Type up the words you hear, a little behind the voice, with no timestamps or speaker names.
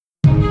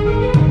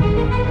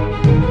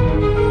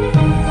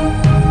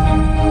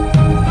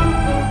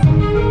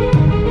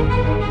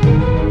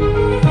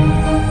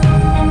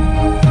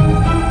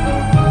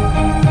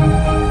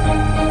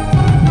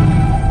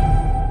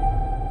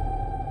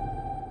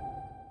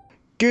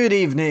Good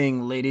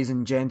evening, ladies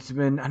and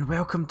gentlemen, and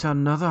welcome to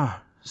another,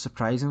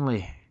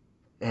 surprisingly,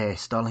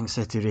 Stirling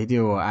City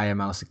Radio. I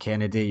am Alistair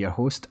Kennedy, your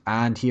host,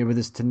 and here with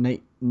us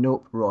tonight,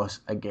 nope,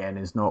 Ross again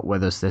is not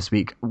with us this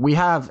week. We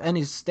have in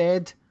his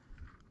stead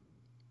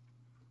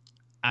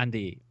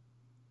Andy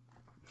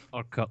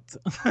or Kurt.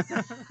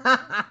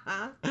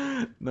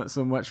 not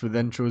so much with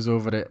intros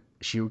over at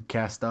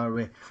Shieldcast, are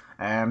we?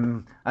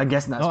 I'm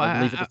guessing that's No, what I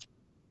believe it.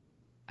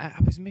 I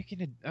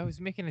was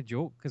making a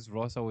joke because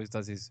Ross always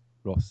does his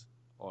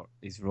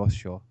Ross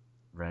Shaw.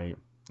 Right.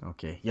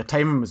 Okay. Your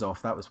timing was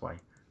off. That was why.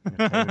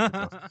 Your timing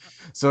was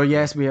off. So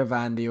yes, we have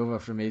Andy over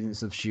from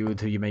Agents of Shield,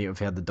 who you might have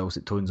heard the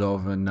dulcet tones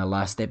of in the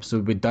last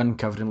episode we'd done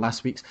covering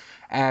last week's.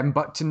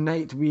 But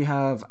tonight we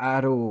have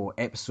Arrow.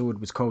 Episode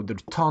was called The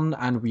Return,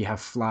 and we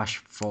have Flash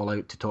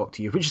Fallout to talk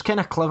to you, which is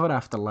kind of clever.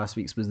 After last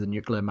week's was the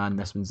Nuclear Man,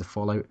 this one's the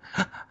Fallout.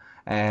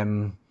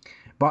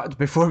 But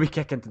before we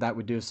kick into that,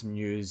 we do have some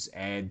news.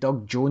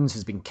 Doug Jones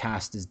has been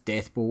cast as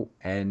Deathbolt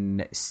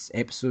in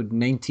episode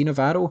 19 of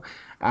Arrow.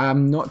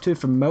 I'm not too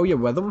familiar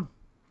with him.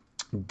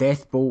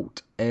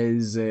 Deathbolt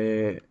is,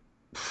 I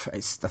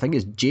think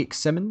it's Jake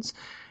Simmons.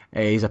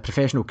 He's a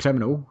professional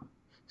criminal,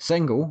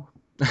 single.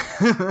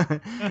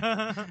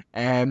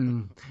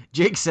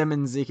 Jake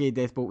Simmons, aka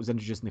Deathbolt, was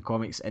introduced in the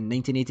comics in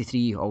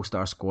 1983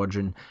 All-Star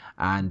Squadron,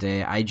 and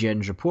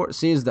IGN's report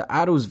says that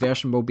Arrow's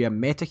version will be a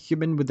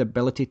metahuman with the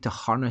ability to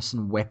harness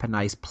and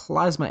weaponize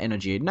plasma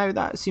energy. Now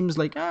that seems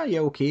like, yeah,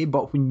 okay,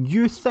 but when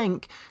you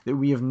think that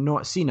we have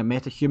not seen a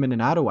metahuman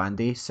in Arrow,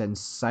 Andy, since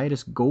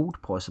Cyrus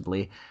Gold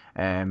possibly,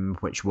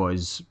 which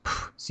was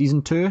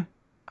season 2,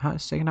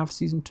 second half of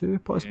season 2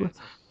 possibly.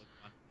 Yeah.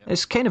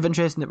 It's kind of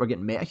interesting that we're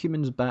getting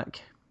metahumans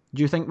back.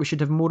 Do you think we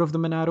should have more of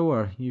them in Arrow, or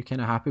are you kind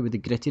of happy with the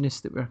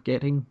grittiness that we're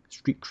getting?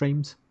 Street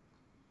crimes?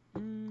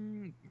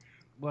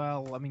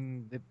 Well, I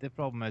mean, the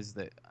problem is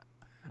that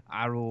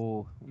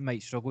Arrow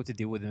might struggle to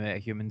deal with the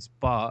metahumans,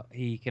 but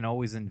he can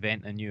always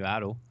invent a new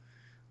Arrow,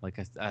 like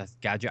a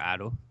gadget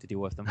Arrow, to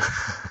deal with them.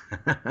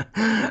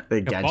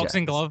 The gadget.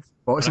 Boxing glove.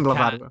 Boxing glove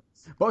Arrow.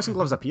 Boxing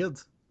gloves appeared.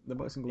 The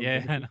boxing glove.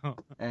 Yeah, I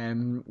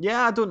know.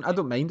 Yeah, I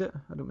don't mind it.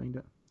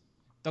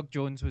 Doug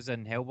Jones was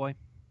in Hellboy.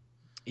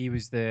 He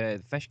was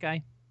the fish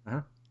guy.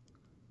 Uh-huh.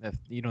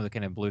 The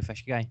kind of blue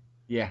fish guy.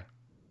 Yeah.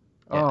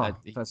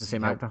 That's the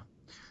same actor.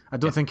 I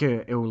don't think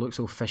he'll look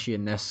so fishy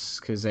in this,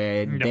 because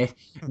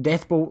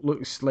Deathbolt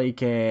looks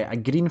like a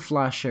green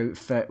Flash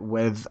outfit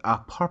with a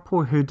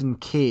purple hood and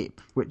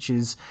cape, which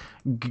is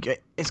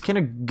it's kind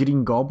of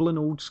Green Goblin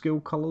old school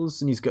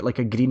colours, and he's got like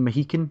a green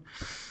Mohican.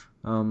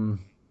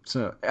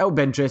 So it'll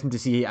be interesting to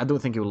see. I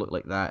don't think he'll look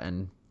like that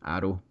in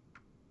Arrow.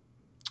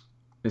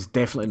 It's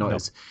definitely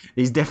not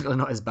he's definitely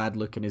not as bad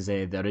looking as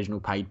the original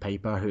Pied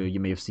Piper, who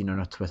you may have seen on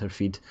our Twitter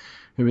feed,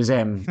 who was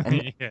in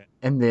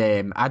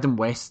the Adam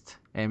West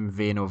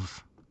vein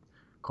of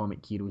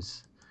comic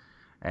heroes.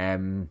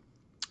 Robbie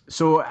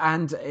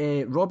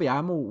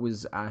Amell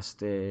was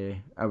asked,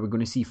 are we going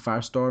to see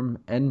Firestorm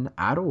in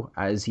Arrow,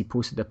 as he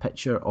posted a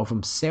picture of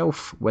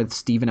himself with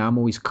Stephen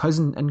Amell, his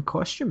cousin, in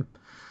costume.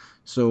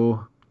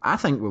 So I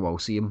think we will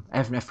see him.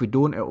 If we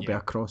don't, it'll be a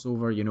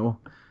crossover, you know.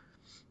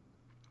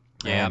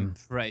 Yeah, I'm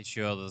pretty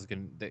sure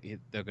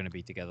they're going to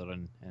be together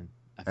in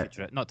a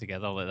future. Not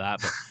together like that,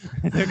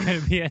 but they're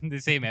going to be in the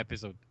same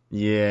episode.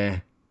 Yeah,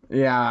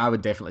 I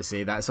would definitely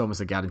say that's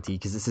almost a guarantee,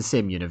 because it's the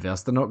same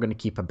universe. They're not going to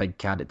keep a big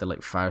character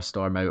like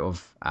Firestorm out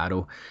of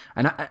Arrow.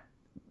 And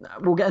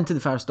we'll get into the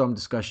Firestorm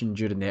discussion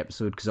during the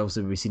episode, because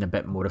obviously we've seen a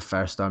bit more of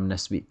Firestorm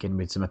this week, and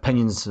with some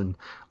opinions on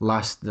the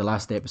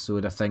last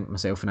episode, I think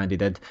myself and Andy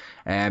did.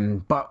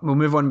 But we'll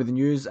move on with the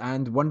news,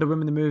 and Wonder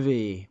Woman the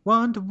movie.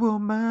 Wonder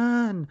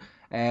Woman!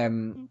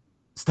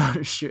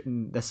 Started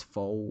shooting this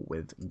fall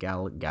with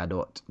Gal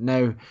Gadot.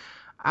 Now,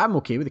 I'm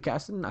okay with the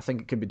casting. I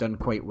think it could be done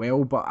quite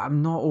well, but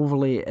I'm not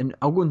overly... And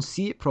I'll go and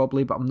see it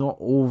probably, but I'm not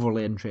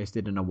overly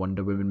interested in a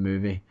Wonder Woman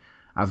movie.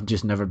 I've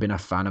just never been a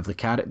fan of the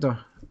character.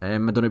 I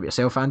don't know about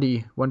yourself,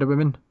 Andy. Wonder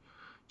Woman? Do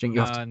you think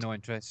you have to... No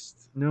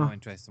interest. No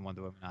interest in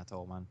Wonder Woman at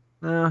all,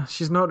 man.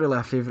 She's not really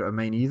a favourite of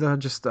mine either.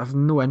 Just I've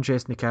no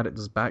interest in the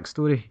character's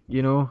backstory,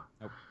 you know?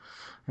 Nope.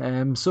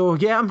 So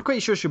yeah, I'm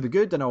quite sure she'll be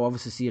good, and I'll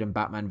obviously see her in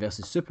Batman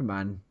vs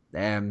Superman.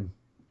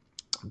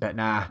 But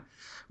nah,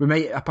 we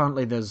might.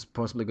 Apparently, there's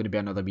possibly going to be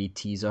another wee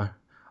teaser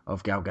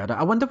of Gal Gadot.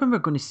 I wonder when we're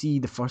going to see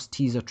the first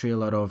teaser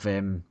trailer of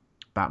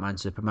Batman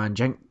Superman.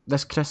 Do you think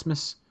this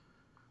Christmas?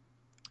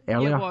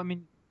 Earlier. Yeah, well, I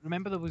mean,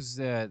 remember there was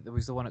the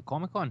one at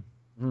Comic-Con.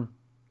 Mm-hmm.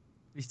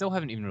 They still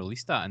haven't even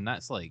released that, and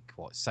that's like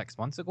 6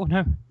 months ago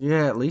now.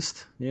 Yeah, at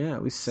least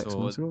 6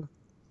 months ago.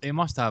 They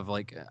must have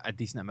like a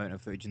decent amount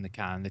of footage in the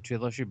can. The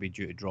trailer should be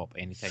due to drop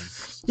anytime.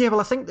 Yeah,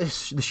 well, I think the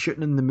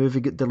shooting in the movie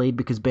got delayed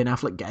because Ben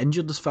Affleck got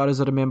injured, as far as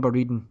I remember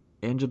reading.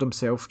 He injured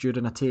himself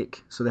during a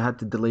take, so they had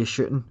to delay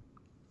shooting.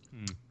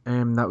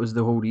 That was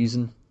the whole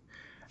reason.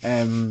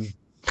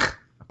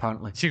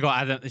 Apparently. They should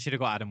have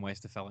got Adam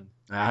West to fill in.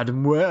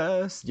 Adam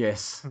West,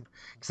 yes.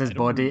 Because his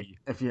body,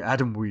 if you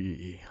Adam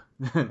Wee.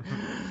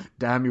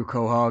 Damn you,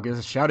 Quahog. It's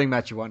a shouting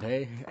match you want,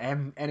 hey?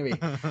 Anyway,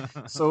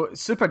 so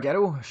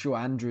Supergirl, show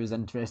Andrew is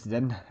interested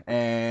in,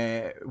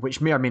 which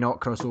may or may not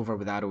cross over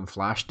with Arrow and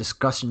Flash.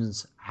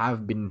 Discussions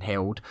have been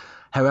held.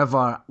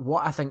 However,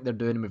 what I think they're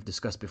doing, and we've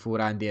discussed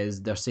before, Andy,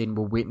 is they're saying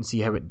we'll wait and see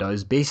how it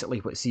does. Basically,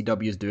 what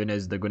CW is doing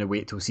is they're going to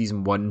wait till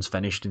season 1's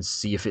finished and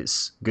see if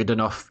it's good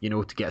enough,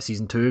 to get a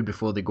season 2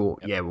 before they go,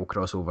 yeah, we'll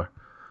cross over.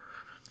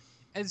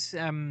 Is it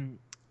on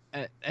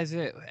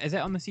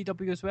the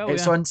CW as well?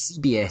 It's on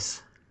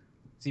CBS.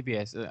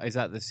 CBS, is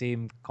that the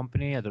same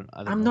company?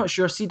 I'm not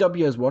sure.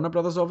 CW is Warner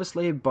Brothers,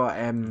 obviously, but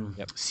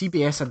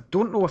CBS, I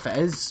don't know if it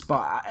is.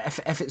 But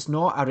if it's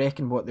not, I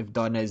reckon what they've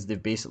done is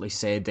they've basically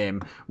said,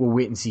 we'll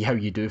wait and see how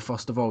you do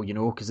first of all,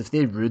 because if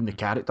they ruin the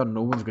character,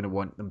 no one's going to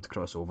want them to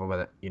cross over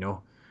with it,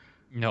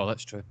 No,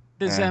 that's true.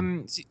 There's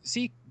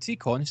see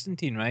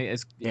Constantine, right?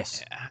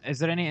 Yes. Is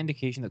there any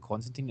indication that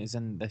Constantine is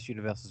in this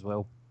universe as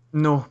well?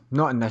 No,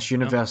 not in this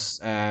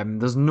universe. No.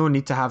 There's no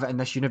need to have it in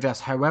this universe.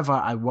 However,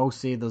 I will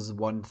say there's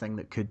one thing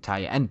that could tie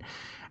it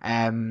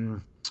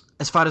in.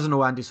 As far as I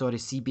know, Andy, sorry,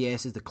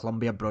 CBS is the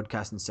Columbia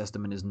Broadcasting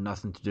System and has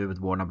nothing to do with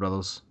Warner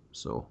Brothers.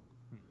 So,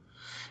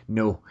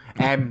 no.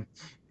 In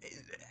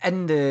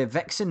the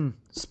Vixen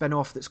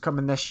spin-off that's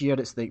coming this year,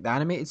 it's the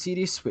animated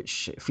series,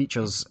 which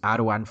features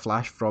Arrow and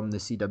Flash from the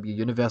CW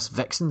universe.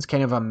 Vixen's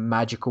kind of a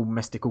magical,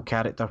 mystical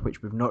character,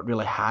 which we've not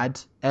really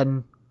had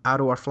in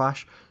Arrow or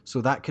Flash,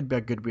 so that could be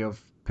a good way of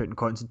putting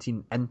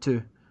Constantine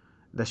into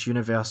this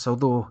universe,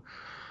 although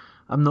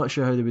I'm not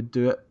sure how they would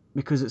do it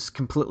because it's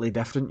completely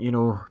different,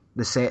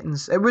 the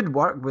settings. It would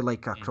work with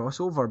like a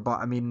crossover, but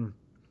I mean,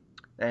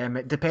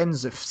 it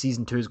depends if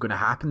season 2 is going to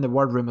happen. There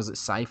were rumours that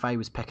Sci-Fi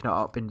was picking it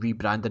up and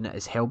rebranding it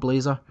as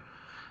Hellblazer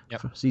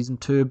for season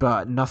 2,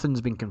 but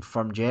nothing's been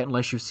confirmed yet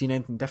unless you've seen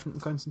anything different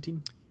in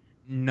Constantine.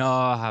 No,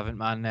 I haven't,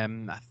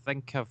 man. I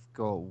think I've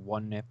got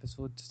one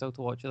episode still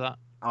to watch of that.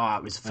 Oh,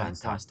 it was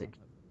fantastic.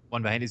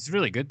 One behind. It's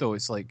really good though.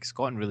 It's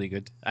gotten really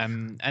good.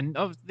 And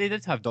they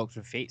did have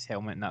Dr. Fate's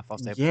helmet in that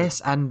first episode.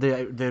 Yes, and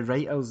the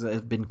writers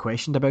have been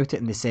questioned about it,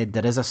 and they said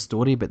there is a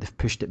story, but they've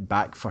pushed it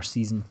back for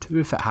season 2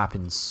 if it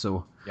happens.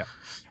 So,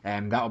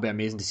 that'll be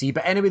amazing to see.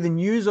 But anyway, the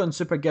news on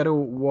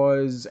Supergirl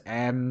was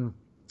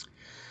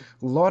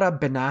Laura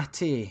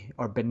Benanti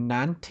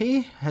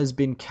has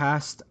been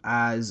cast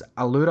as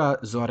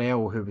Allura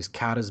Zor-El, who was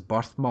Kara's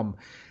birth mum.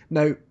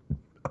 Now,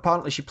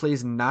 apparently she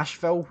plays in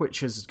Nashville, which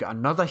has got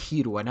another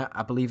hero in it.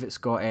 I believe it's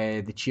got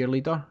the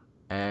cheerleader.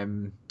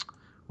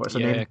 What's her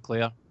name? Yeah,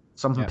 Claire.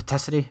 Something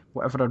Patisserie,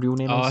 whatever her real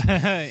name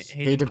is.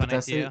 Hayden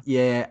Patisserie.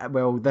 Yeah,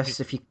 well, this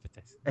if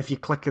you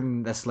click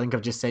on this link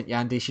I've just sent you,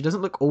 Andy, she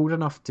doesn't look old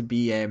enough to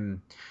be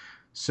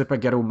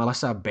Supergirl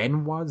Melissa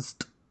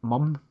Benoist's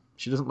mum.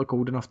 She doesn't look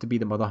old enough to be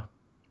the mother.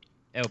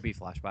 It'll be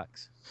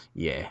flashbacks.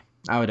 Yeah,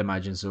 I would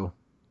imagine so.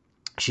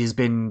 She's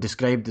been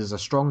described as a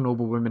strong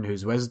noblewoman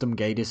whose wisdom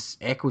guidance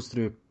echoes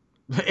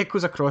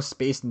across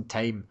space and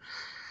time.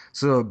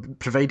 So,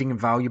 providing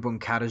invaluable in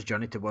Kara's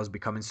journey towards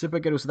becoming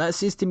Supergirl. So that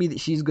says to me that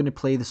she's going to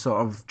play the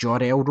sort of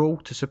Jor-El role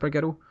to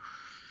Supergirl.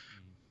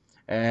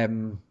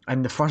 And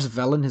the first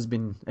villain has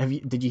been...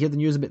 Did you hear the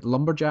news about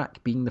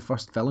Lumberjack being the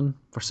first villain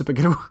for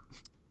Supergirl?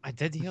 I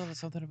did hear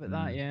something about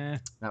that, yeah.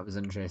 That was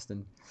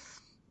interesting.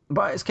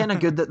 But it's kind of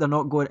good that they're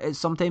not going...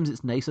 Sometimes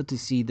it's nicer to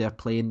see they're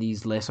playing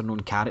these lesser-known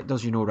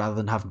characters, rather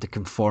than having to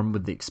conform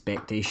with the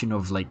expectation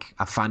of, like,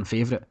 a fan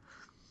favourite.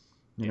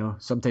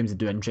 Sometimes they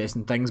do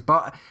interesting things.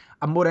 But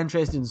I'm more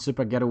interested in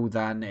Supergirl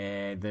than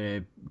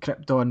the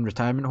Krypton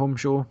retirement home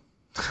show.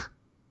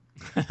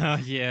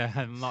 Yeah,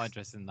 I'm not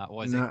interested in that.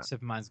 What is it?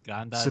 Superman's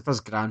granddad?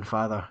 Super's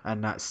grandfather,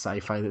 and that's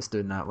Sci-Fi that's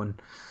doing that one.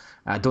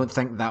 I don't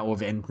think that will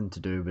have anything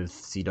to do with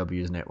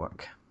CW's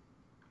network.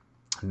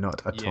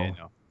 Not at all.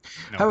 No.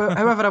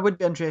 However, I would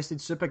be interested.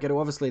 Supergirl,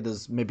 obviously,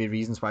 there's maybe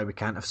reasons why we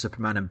can't have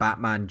Superman and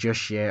Batman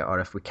just yet, or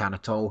if we can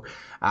at all.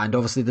 And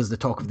obviously, there's the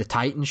talk of the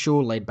Titan show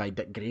led by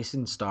Dick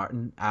Grayson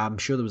starting. I'm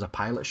sure there was a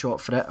pilot shot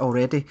for it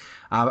already.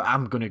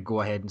 I'm going to go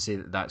ahead and say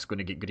that that's going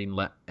to get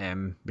greenlit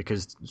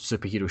because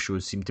superhero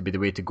shows seem to be the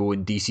way to go.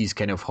 And DC's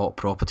kind of hot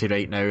property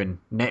right now, and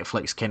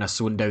Netflix kind of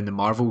slowing down the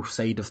Marvel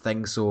side of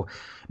things. So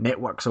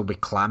networks will be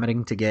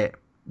clamouring to get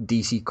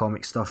DC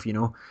comic stuff.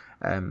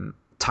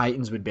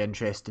 Titans would be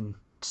interesting.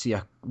 See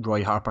a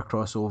Roy Harper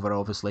crossover,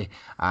 obviously,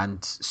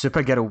 and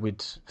Supergirl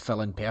would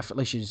fill in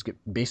perfectly. She's got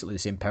basically the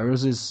same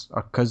powers as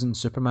her cousin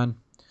Superman.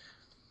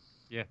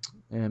 Yeah.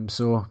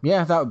 So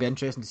yeah, that would be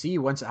interesting to see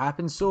once it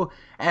happens. So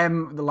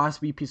the last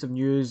wee piece of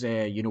news,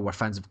 we're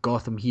fans of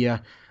Gotham here.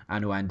 I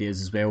know Andy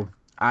is as well.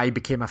 I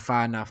became a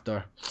fan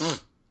after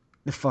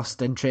the first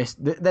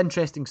the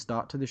interesting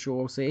start to the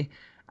show, I'll say.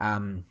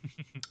 And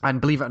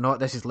believe it or not,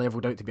 this is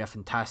leveled out to be a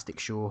fantastic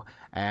show.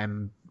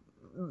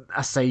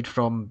 Aside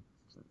from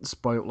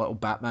spoilt little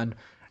Batman,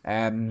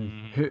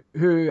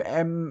 who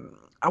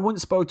I won't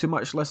spoil too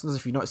much, listeners,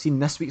 if you've not seen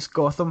this week's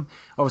Gotham.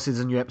 Obviously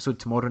there's a new episode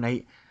tomorrow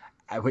night.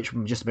 which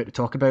I'm just about to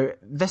talk about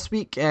this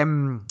week.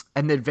 In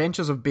the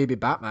Adventures of Baby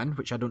Batman,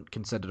 which I don't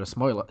consider a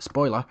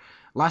spoiler.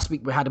 Last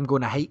week we had him go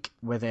on a hike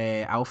with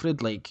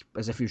Alfred, like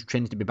as if he was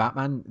training to be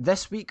Batman.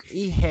 This week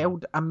he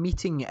held a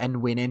meeting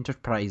in Wayne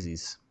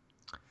Enterprises.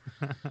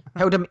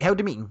 held a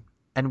meeting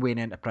in Wayne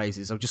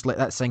Enterprises. I'll just let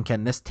that sink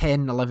in. This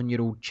 10,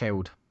 11-year-old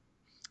child.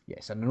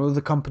 Yes, I know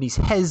the company's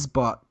his,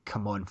 but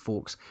come on,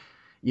 folks.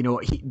 You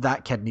know,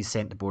 that kid needs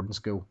sent to boarding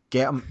school.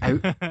 Get him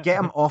out. Get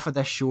him off of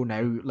this show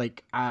now.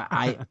 Like,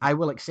 I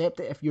will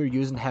accept it if you're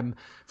using him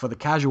for the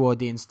casual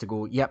audience to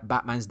go, yep,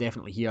 Batman's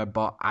definitely here,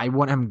 but I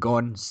want him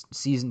gone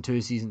season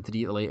 2, season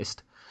 3 at the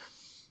latest.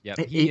 Yeah,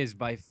 he is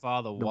by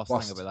far the worst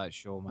thing about that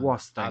show, man.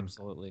 Worst thing.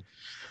 Absolutely.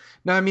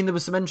 Now, I mean, there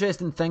was some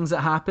interesting things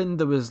that happened.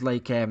 There was,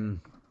 like, I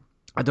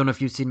don't know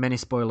if you've seen many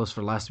spoilers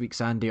for last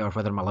week's Andy or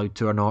whether I'm allowed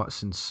to or not,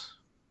 since...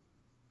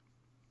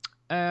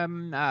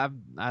 I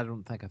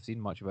don't think I've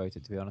seen much about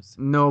it, to be honest.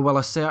 No, well,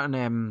 a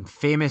certain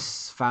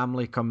famous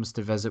family comes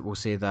to visit. We'll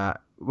say that.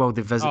 Well,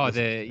 they visit.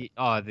 The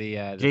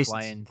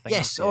flying thing. Yeah,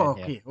 Yes.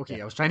 Okay.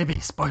 Yeah. I was trying to be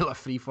spoiler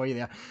free for you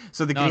there.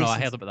 So the Graysons,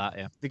 I heard about that.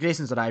 Yeah. The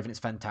Graysons arrive and it's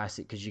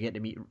fantastic because you get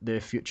to meet the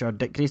future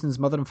Dick Grayson's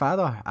mother and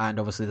father, and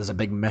obviously there's a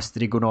big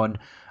mystery going on,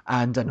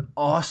 and an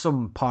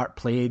awesome part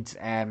played.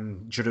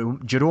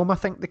 Jerome, I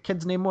think the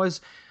kid's name was.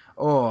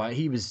 Oh,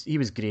 he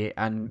was great,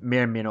 and may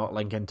or may not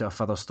link into a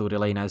further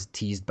storyline as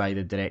teased by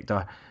the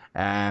director.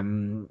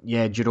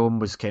 Jerome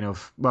was kind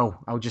of,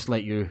 well, I'll just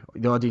let the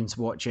audience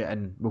watch it,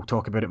 and we'll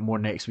talk about it more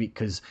next week,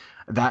 because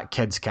that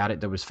kid's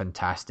character was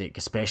fantastic,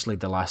 especially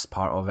the last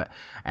part of it.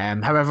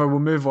 However, we'll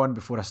move on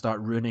before I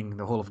start ruining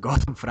the whole of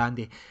Gotham for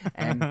Andy.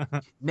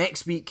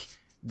 Next week,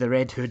 the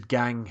Red Hood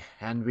gang,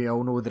 and we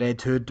all know the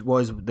Red Hood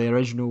was the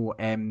original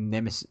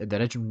nemesis.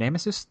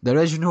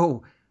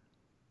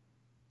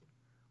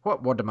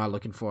 What word am I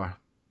looking for?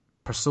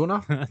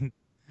 Persona?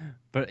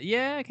 But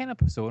yeah, kind of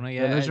Persona.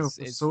 Yeah, the original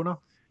Persona.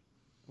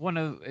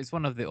 It's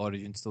one of the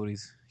origin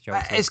stories.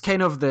 It's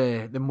kind of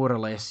the more or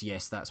less,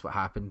 yes, that's what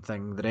happened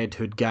thing. The Red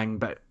Hood gang,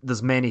 but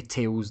there's many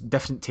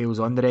different tales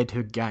on the Red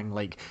Hood gang.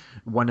 Like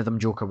one of them,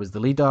 Joker was the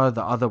leader.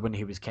 The other one,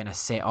 he was kind of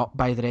set up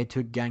by the Red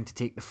Hood gang to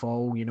take the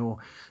fall. You know,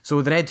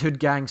 so the Red Hood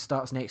gang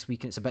starts next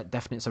week, and it's a bit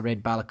different. It's a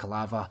red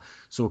balaclava.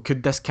 So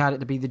could this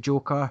character be the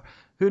Joker?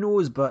 Who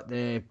knows, but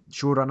the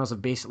showrunners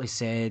have basically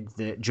said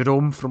that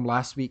Jerome from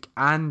last week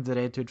and the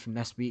Red Hood from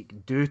this week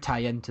do tie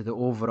into the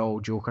overall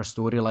Joker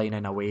storyline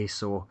in a way,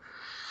 so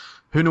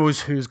who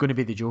knows who's going to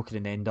be the Joker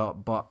and end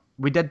up. But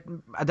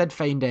I did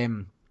find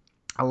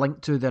a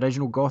link to the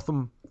original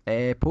Gotham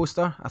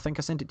poster. I think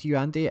I sent it to you,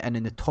 Andy, and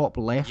in the top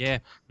left,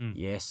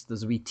 yes,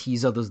 there's a wee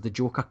teaser, there's the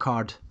Joker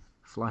card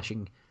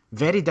flashing.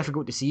 Very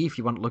difficult to see if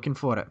you weren't looking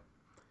for it.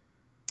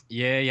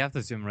 Yeah, you have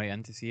to zoom right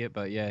in to see it,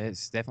 but yeah,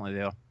 it's definitely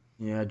there.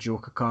 Yeah,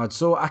 Joker card.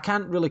 So I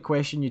can't really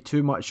question you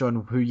too much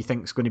on who you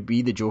think is going to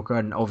be the Joker,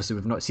 and obviously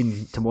we've not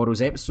seen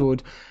tomorrow's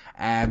episode.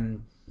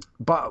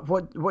 But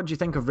what do you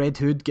think of Red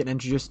Hood getting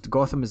introduced to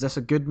Gotham? Is this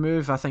a good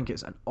move? I think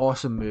it's an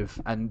awesome move,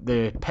 and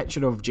the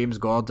picture of James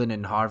Gordon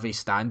and Harvey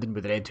standing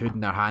with Red Hood in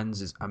their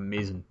hands is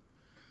amazing.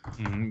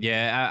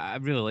 Yeah, I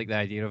really like the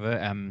idea of it.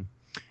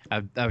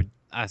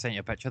 I sent you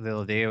a picture the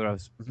other day where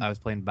I was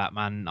playing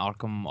Batman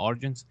Arkham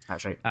Origins.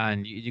 That's right.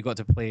 And you got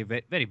to play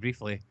very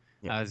briefly.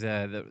 Yeah. As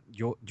the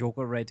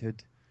Joker Red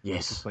Hood.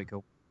 Yes, which is quite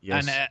cool.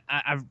 Yes.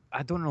 And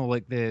I don't know,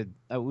 like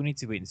we need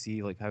to wait and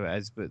see like how it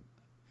is, but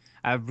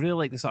I really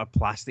like the sort of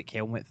plastic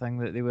helmet thing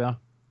that they wear.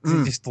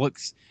 It just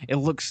looks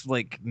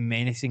like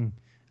menacing.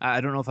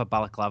 I don't know if a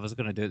balaclava is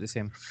going to do it the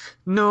same.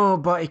 No,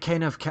 but he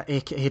kind of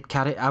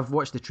I've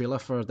watched the trailer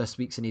for this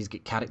week's, and he's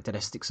got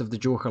characteristics of the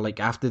Joker.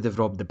 Like after they've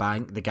robbed the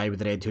bank, the guy with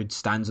the red hood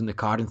stands on the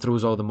car and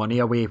throws all the money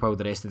away, while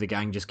the rest of the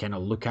gang just kind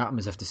of look at him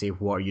as if to say,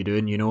 "What are you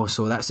doing?" You know.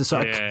 So that's the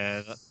sort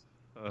of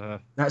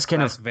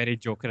that's very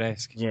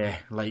Joker-esque. Yeah,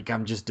 like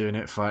I'm just doing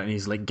it for, and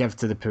he's like, give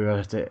to the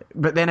poor.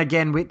 But then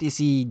again, wait to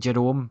see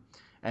Jerome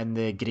in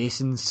the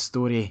Graysons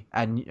story,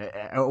 and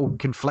it'll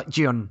conflict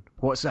you on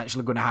what's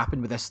actually going to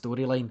happen with this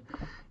storyline,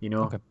 you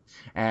know. Okay.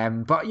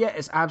 But yeah,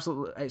 it's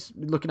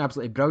looking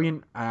absolutely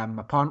brilliant.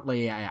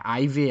 Apparently,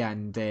 Ivy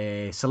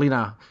and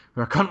Selena,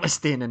 who are currently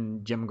staying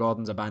in Jim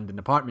Gordon's abandoned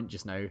apartment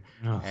just now,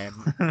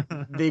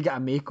 they get a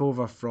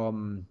makeover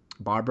from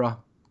Barbara.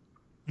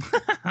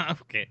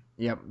 Okay.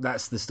 Yep,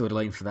 that's the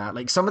storyline for that.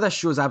 Like, some of this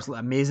show is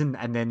absolutely amazing,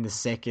 and then the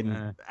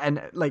second,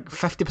 and like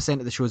 50%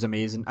 of the show is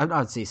amazing.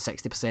 I'd say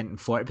 60% and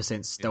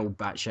 40% still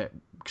batshit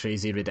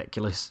crazy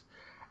ridiculous.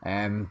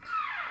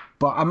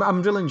 But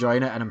I'm really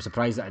enjoying it, and I'm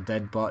surprised that I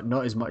did, but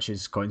not as much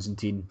as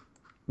Constantine.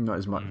 Not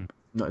as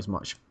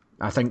much.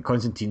 I think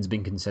Constantine's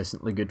been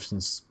consistently good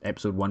since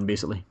episode 1,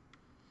 basically.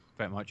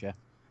 Pretty much, yeah.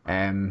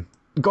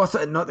 Not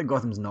that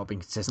Gotham's not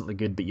been consistently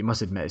good, but you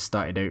must admit it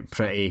started out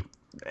pretty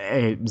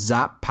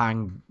zap,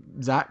 bang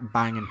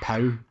and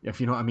pow, if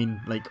you know what I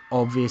mean. Like,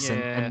 obvious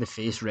and in the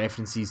face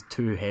references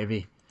too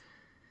heavy.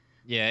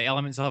 Yeah,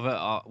 elements of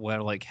it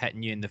were like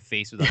hitting you in the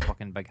face with a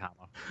fucking big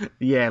hammer.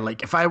 Yeah,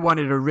 like if I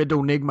wanted a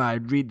riddle enigma,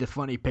 I'd read the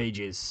funny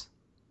pages.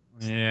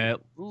 Yeah,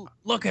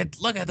 look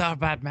at our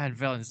Batman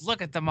villains.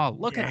 Look at them all.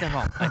 Look at them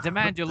all. I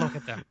demand you look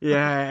at them.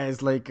 Yeah,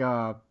 it's like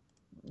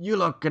you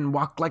look and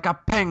walk like a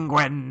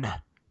penguin.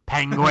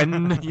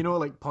 Penguin,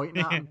 like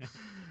pointing at him.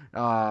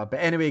 But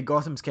anyway,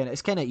 Gotham's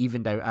it's kind of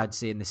evened out, I'd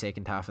say, in the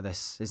second half of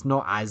this. It's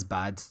not as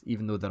bad,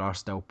 even though there are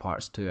still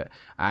parts to it.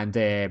 And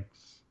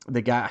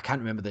the guy, I can't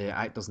remember the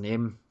actor's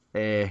name,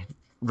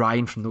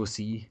 Ryan from No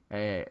C.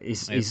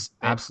 He's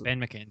absolutely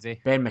Ben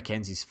McKenzie. Ben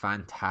McKenzie's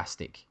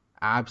fantastic,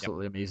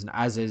 absolutely amazing.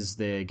 As is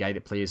the guy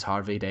that plays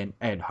Harvey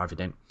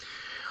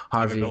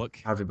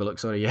Bullock.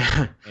 Sorry,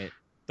 yeah.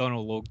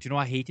 Donald Logue. Do you know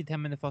I hated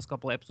him in the first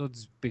couple of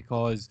episodes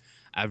because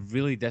I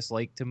really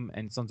disliked him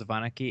in Sons of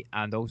Anarchy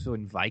and also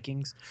in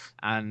Vikings,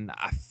 and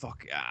I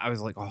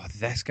was like, oh,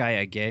 this guy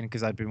again,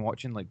 because I'd been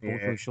watching like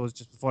both those shows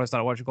just before I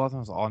started watching Gotham. I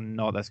was like, oh,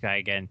 not this guy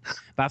again.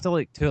 But after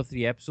like 2 or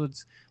 3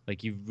 episodes,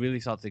 like you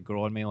really started to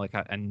grow on me,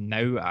 and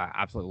now I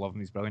absolutely love him.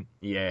 He's brilliant.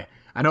 Yeah,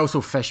 and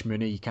also Fish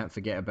Mooney, you can't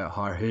forget about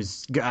her.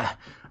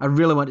 I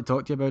really want to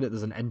talk to you about it.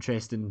 There's an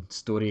interesting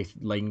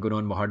storyline going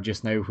on with her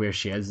just now, where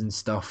she is and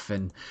stuff,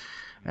 and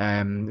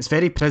it's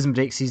very Prison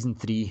Break season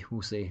 3,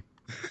 we'll say.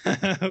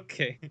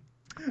 Okay.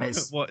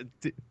 What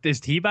is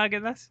Teabag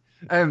in this?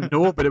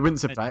 No, but it wouldn't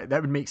surprise.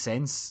 That would make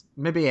sense.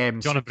 Maybe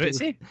John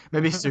Abruzzi?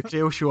 Maybe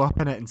Sucre will show up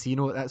in it and see.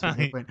 That's what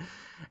they went.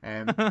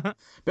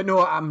 But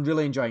no, I'm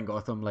really enjoying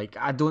Gotham. Like,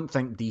 I don't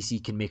think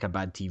DC can make a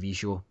bad TV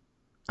show.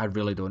 I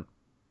really don't.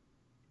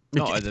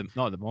 Not at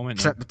the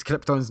moment. No.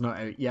 Krypton's not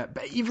out yet,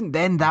 but even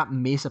then, that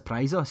may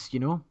surprise us.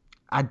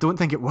 I don't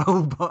think it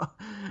will, but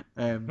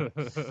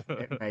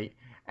it might.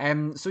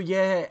 So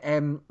yeah, I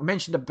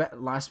mentioned a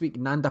bit last week.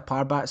 Nanda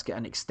Parbat's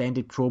getting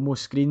extended promo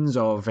screens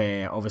of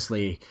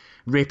obviously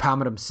Rape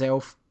Hammer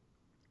himself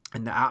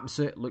in the Atom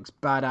suit. Looks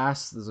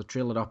badass. There's a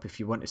trailer up if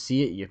you want to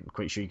see it. I'm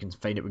quite sure you can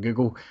find it with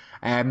Google.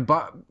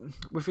 But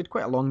we've had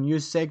quite a long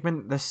news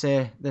segment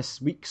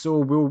this week, so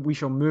we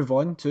shall move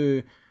on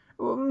to.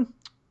 We'll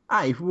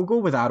go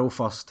with Arrow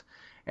first,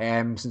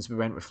 since we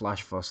went with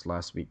Flash first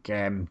last week.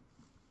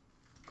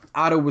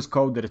 Arrow was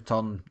called The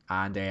Return,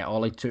 and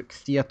Ollie took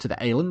Thea to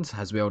the island,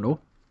 as we all know.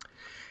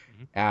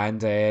 Mm-hmm.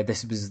 And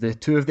this was the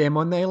 2 of them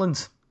on the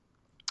island.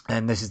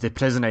 And this is the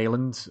prison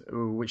island,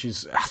 which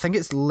is, I think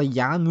it's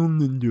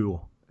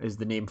Lianundo is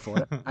the name for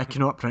it. I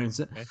cannot pronounce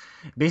it.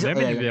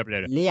 Basically,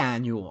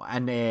 Liano.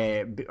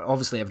 And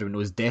obviously everyone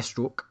knows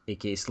Deathstroke,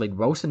 aka Slade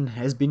Wilson,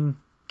 has been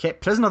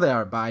kept prisoner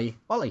there by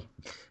Ollie.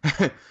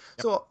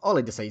 So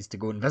Ollie decides to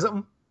go and visit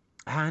him,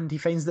 and he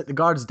finds that the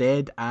guard's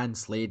dead and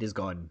Slade is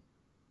gone.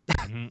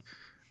 Mm-hmm.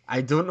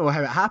 I don't know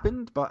how it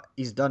happened, but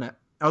he's done it.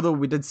 Although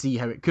we did see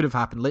how it could have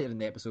happened later in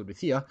the episode with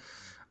Thea.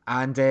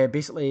 And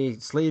basically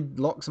Slade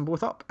locks them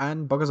both up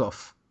and buggers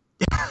off.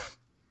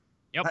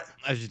 Yep,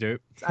 as you do.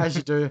 As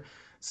you do.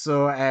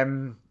 So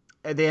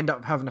they end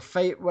up having a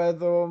fight with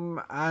them,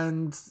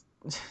 and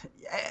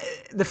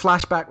the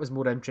flashback was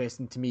more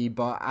interesting to me.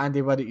 But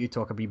Andy, why don't you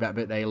talk a wee bit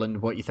about the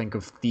island, what you think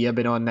of Thea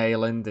being on the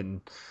island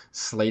and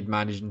Slade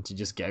managing to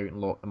just get out and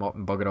lock them up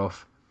and bugger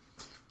off?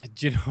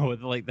 Do you know,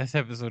 like, this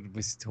episode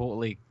was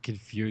totally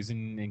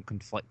confusing and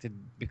conflicted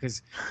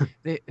because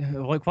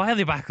why are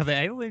they back on the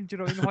island? Do you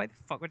know what I mean? Why the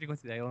fuck would you go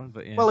to the island?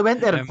 But yeah. Well, he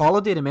went there on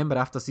holiday, remember,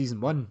 after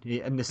season 1.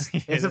 In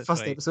the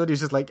first episode, he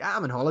was just like,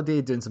 I'm on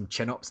holiday doing some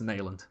chin-ups in the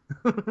island.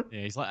 Yeah,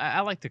 he's like,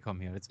 I like to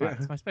come here. It's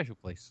my special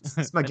place.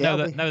 It's my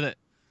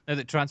Now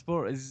that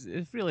transport is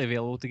freely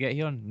available to get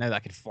here, and now that I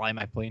can fly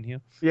my plane here,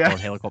 or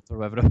helicopter,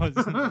 whatever it was,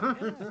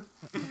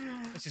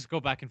 let's just go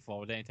back and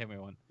forward anytime we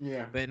want.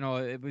 Yeah. But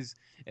no,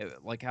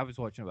 like I was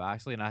watching it with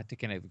Ashley, and I had to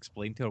kind of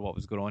explain to her what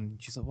was going on.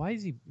 She's like, "Why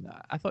is he?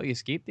 I thought he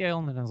escaped the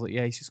island," and I was like,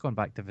 "Yeah, he's just gone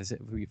back to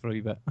visit for a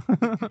wee bit."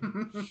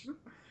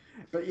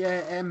 But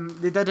yeah,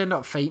 they did end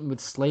up fighting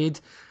with Slade,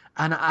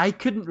 and I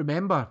couldn't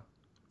remember.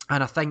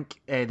 And I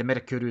think the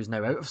Mirakuru is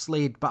now out of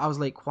Slade, but I was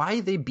like, why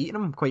are they beating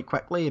him quite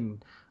quickly?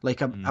 And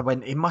like, I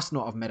went, he must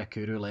not have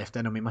Mirakuru left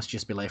in him. He must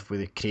just be left with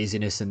the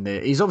craziness and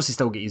he's obviously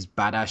still got his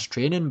badass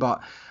training,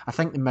 but I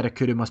think the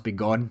Mirakuru must be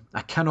gone.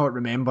 I cannot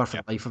remember for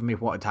the life of me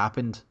what had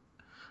happened.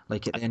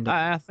 Like at the end.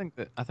 I think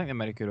the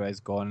Mirakuru is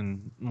gone,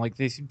 and like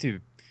they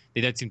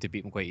did seem to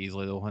beat him quite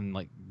easily though, and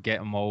like get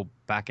them all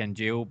back in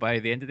jail by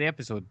the end of the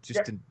episode,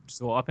 just to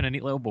sew up in a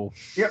neat little bowl.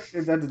 Yep,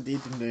 they did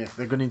indeed, and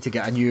they're going to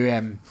get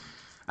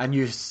a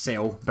new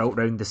cell built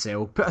around the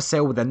cell. Put a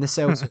cell within the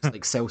cell, so it's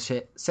like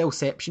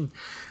cellception.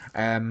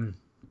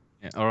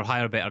 Or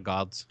hire better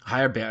guards.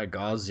 Hire better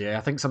guards, yeah.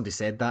 I think somebody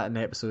said that in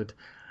the episode.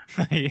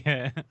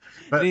 Yeah.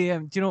 But do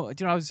you know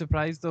I was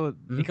surprised though?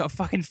 Mm-hmm. He got a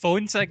fucking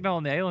phone signal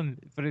on the island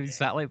for his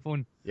satellite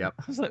phone. Yep.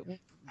 I was like,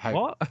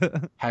 what?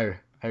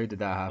 How did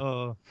that happen?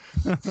 Oh.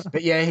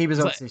 But yeah, he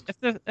was obviously...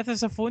 Like, if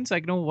there's a phone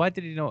signal, why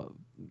did he not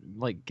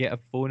like get a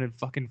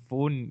fucking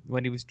phone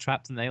when he was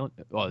trapped in the island?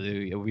 Well,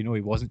 we know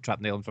he wasn't trapped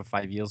in the island for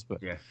 5 years,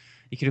 but yeah,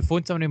 he could have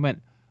phoned someone and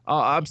went, "Oh,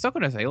 I'm stuck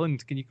on this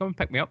island. Can you come and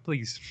pick me up,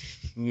 please?"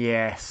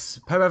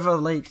 Yes. However,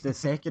 like the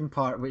second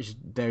part, which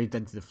delved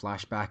into the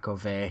flashback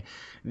of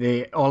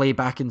the Ollie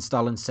back in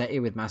Starling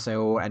City with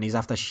Masao, and he's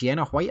after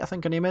Shiena White, I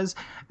think her name is.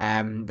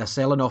 They're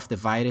selling off the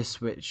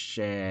virus, which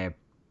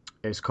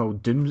It's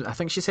called I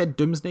think she said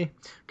Doomsday.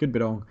 Could be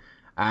wrong.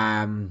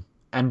 And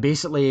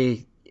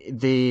basically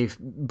they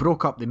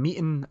broke up the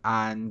meeting,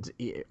 and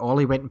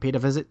Ollie went and paid a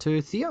visit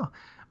to Thea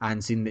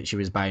and seen that she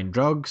was buying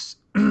drugs.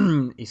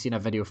 He seen a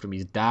video from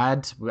his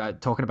dad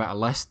talking about a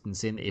list and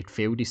saying that he'd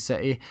failed his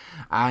city,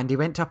 and he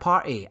went to a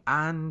party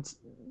and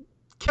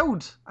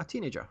killed a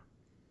teenager.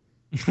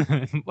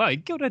 Well, he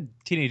killed a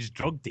teenage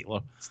drug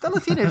dealer. Still a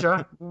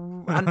teenager.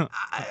 And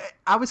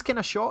I was kind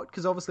of shocked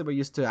because obviously we're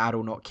used to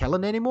Arrow not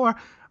killing anymore.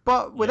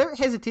 But without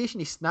hesitation,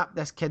 he snapped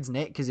this kid's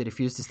neck because he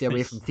refused to stay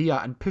away from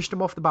Thea and pushed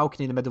him off the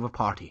balcony in the middle of a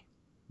party.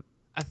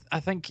 I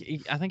think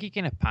he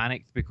kind of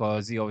panicked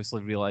because he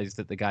obviously realized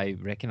that the guy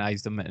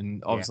recognized him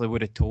and obviously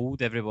would have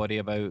told everybody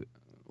about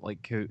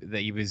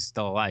that he was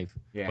still alive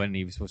when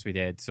he was supposed to be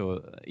dead.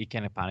 So he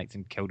kind of panicked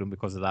and killed him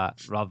because of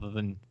that, rather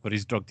than for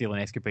his drug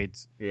dealing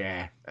escapades.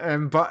 Yeah,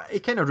 but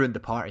he kind of ruined the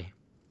party.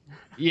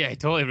 Yeah, he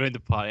totally ruined the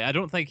party. I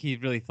don't think he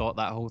really thought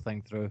that whole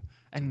thing through,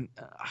 and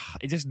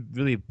it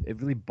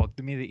really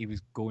bugged me that he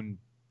was going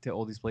to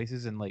all these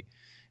places and like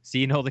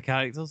seeing all the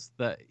characters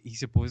that he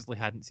supposedly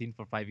hadn't seen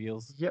for 5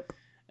 years. Yep.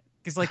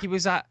 Because like he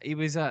was in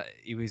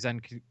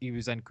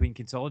Queen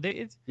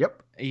Consolidated.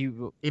 Yep. He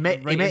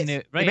met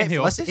Felicity.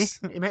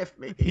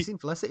 He seen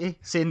Felicity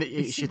saying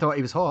that she thought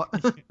he was hot.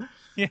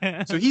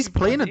 Yeah. So he's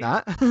playing in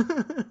that.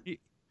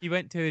 He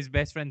went to his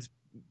best friend's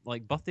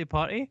like birthday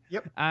party.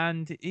 Yep.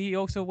 And he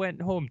also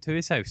went home to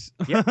his house.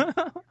 Yep.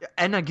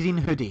 In a green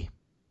hoodie.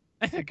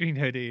 A green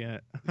hoodie, yeah.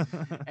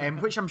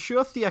 Which I'm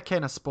sure Thea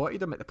kind of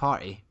spotted him at the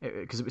party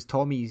because it was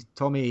Tommy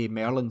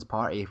Merlin's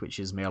party, which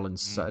is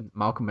Merlin's son,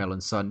 Malcolm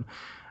Merlin's son.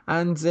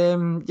 And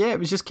it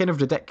was just kind of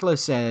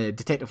ridiculous.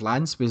 Detective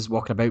Lance was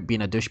walking about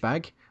being a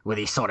douchebag with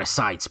his sort of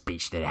side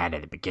speech that he had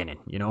at the beginning,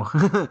 you know.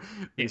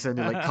 He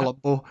sounded like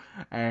Columbo.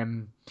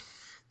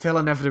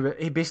 Telling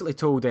everybody, he basically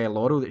told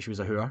Laurel that she was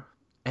a whore.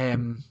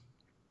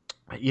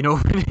 You know,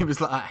 he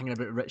was like hanging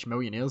about with rich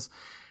millionaires.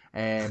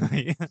 And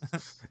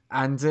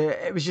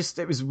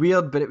it was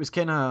weird, but it was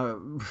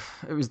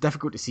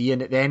difficult to see.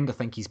 And at the end, I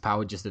think his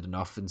pal just did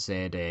enough and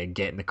said,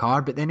 "Get in the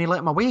car." But then he let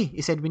him away.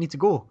 He said, "We need to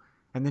go,"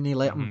 and then he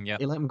let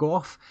him go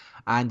off,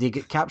 and he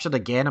got captured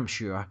again. I'm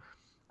sure.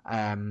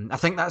 I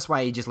think that's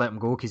why he just let him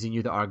go, because he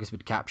knew that Argus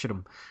would capture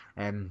him.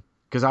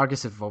 Because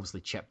Argus have obviously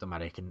chipped him, I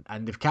reckon.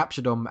 And they've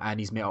captured him, and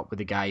he's met up with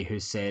the guy who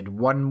said,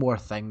 "One more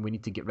thing, we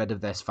need to get rid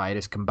of this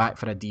virus, come back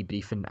for a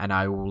debriefing, and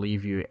I will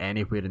leave you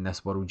anywhere in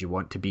this world you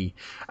want to be."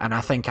 And I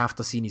think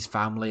after seeing his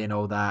family and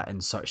all that in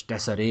such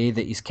disarray,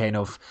 that he's kind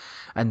of,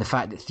 and the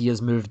fact that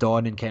Thea's moved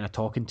on and kind of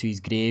talking to his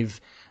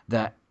grave,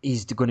 that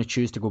he's going to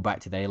choose to go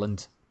back to the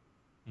island.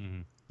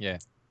 Mm-hmm. Yeah.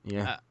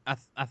 Yeah.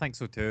 I think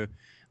so too,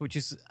 which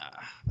is,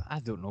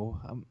 I don't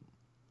know.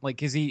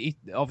 Because he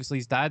obviously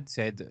his dad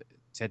said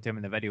to him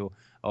in the video,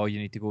 "Oh, you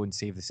need to go and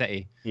save the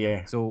city."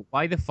 Yeah. So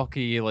why the fuck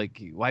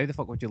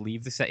would you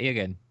leave the city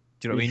again?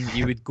 Do you know what I mean?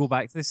 You would go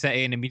back to the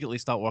city and immediately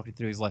start working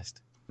through his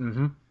list.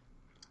 Mm-hmm.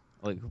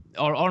 Like,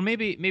 or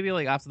maybe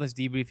like after this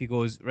debrief, he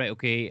goes, "Right,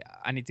 okay,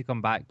 I need to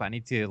come back, but I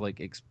need to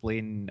like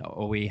explain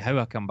away how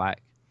I come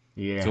back.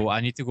 Yeah. So I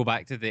need to go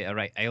back to the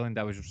island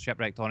I was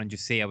shipwrecked on and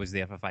just say I was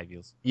there for 5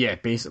 years." Yeah,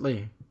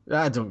 basically.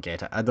 I don't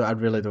get it. I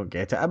really don't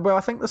get it. Well,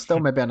 I think there's still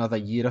maybe another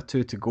year or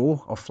two to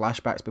go of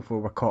flashbacks before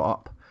we're caught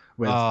up.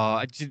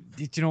 I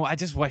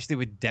just wish they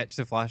would ditch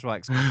the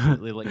flashbacks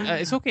completely. Like,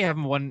 it's okay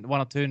having one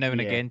or two now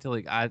and again to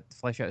like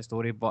flesh out a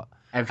story, but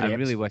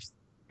really wish,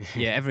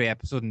 every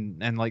episode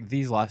and like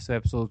these last 2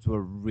 episodes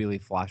were really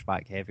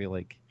flashback heavy.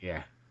 Like,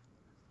 yeah.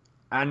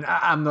 And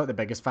I'm not the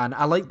biggest fan.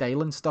 I like the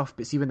island stuff,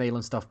 but see when the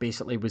island stuff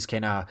basically was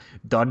kind of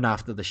done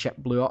after the ship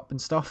blew up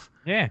and stuff.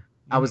 Yeah.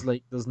 I was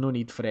like, there's no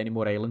need for any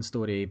more island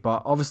story.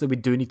 But obviously we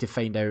do need to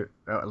find out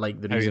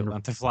the reason. How he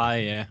learned to fly,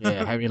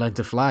 yeah, how he learned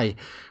to fly.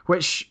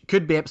 Which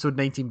could be episode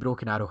 19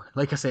 Broken Arrow,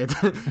 like I said.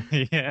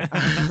 Yeah.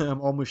 I'm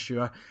almost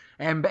sure.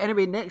 But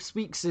anyway, next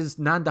week's is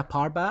Nanda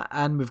Parbat,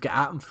 and we've got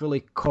Atom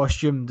fully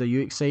costumed. Are you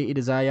excited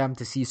as I am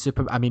to see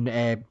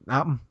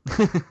Atom?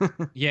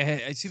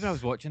 Yeah, see,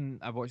 when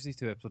I watched these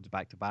 2 episodes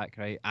back to back,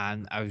 right?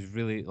 And I was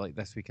really, like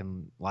this week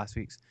and last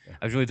week's,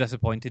 I was really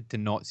disappointed to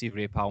not see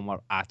Ray Palmer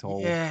at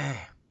all. Yeah.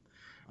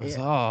 I was,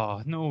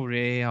 oh, no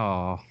Ray,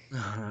 oh.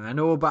 I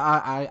know, but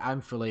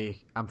I'm fully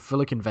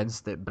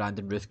convinced that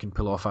Brandon Routh can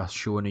pull off a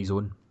show on his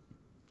own.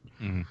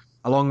 Mm.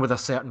 Along with a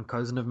certain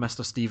cousin of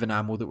Mr. Stephen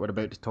Amell that we're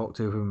about to talk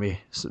to when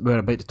we're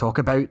about to talk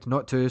about,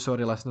 not to,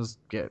 sorry listeners,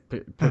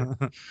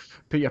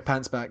 put your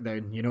pants back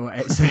down, you know,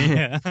 it's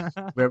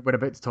we're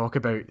about to talk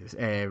about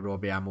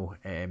Robbie Amell,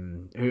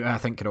 who I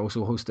think could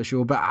also host a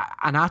show, but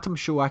an Atom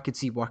show I could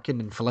see working,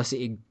 and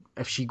Felicity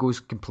if she goes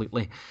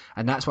completely,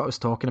 and that's what I was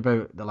talking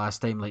about the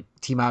last time, like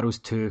Team Arrow's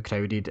too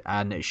crowded,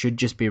 and it should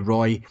just be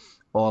Roy,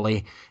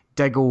 Ollie,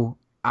 Diggle,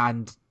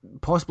 and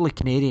possibly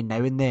Canary now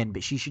and then,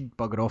 but she should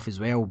bugger off as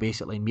well,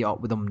 basically, and meet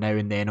up with them now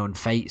and then on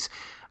fights.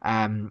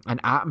 And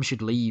Atom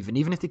should leave, and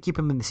even if they keep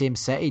him in the same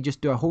city,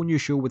 just do a whole new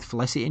show with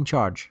Felicity in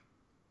charge.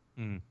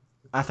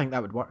 I think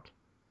that would work.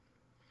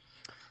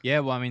 Yeah,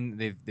 well, I mean,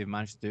 they've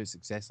managed to do it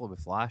successfully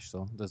with Flash,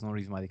 so there's no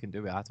reason why they couldn't do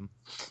it with Atom.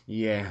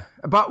 Yeah,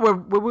 but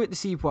we're waiting to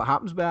see what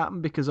happens with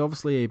Atom, because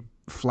obviously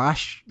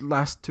Flash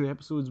last 2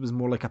 episodes was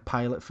more like a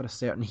pilot for a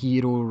certain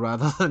hero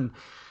rather than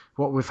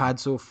what we've had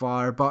so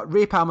far. But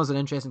Ray Palmer's an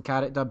interesting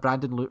character.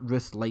 Brandon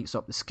Ruth lights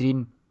up the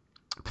screen,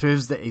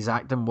 proves that his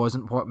acting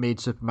wasn't what made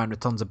Superman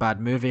Returns a bad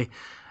movie,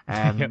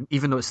 Yep.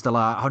 even though it's still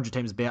 100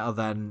 times better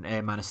than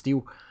Man of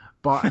Steel.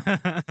 But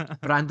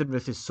Brandon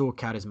Ruth is so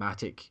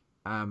charismatic.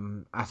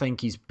 I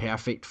think he's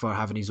perfect for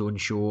having his own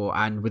show,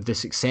 and with the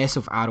success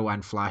of Arrow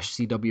and Flash,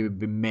 CW would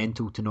be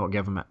mental to not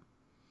give him it.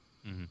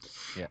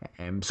 Yeah.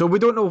 So we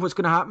don't know what's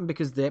going to happen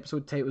because the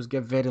episode titles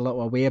give very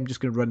little away. I'm just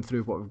going to run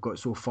through what we've got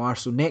so far.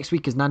 So next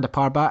week is Nanda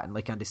Parbat, and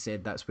like Andy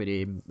said, that's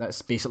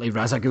basically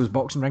Ra's al Ghul's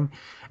boxing ring.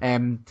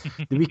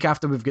 The week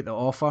after we've got The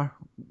Offer.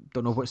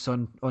 Don't know what's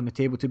on the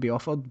table to be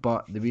offered,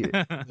 but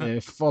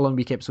the following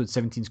week, episode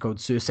 17 is called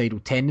Suicidal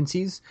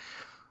Tendencies.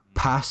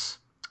 Pass.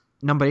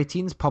 Number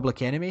 18 is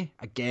Public Enemy.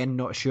 Again,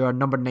 not sure.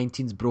 Number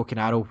 19 is Broken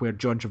Arrow, where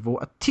John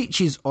Travolta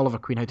teaches Oliver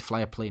Queen how to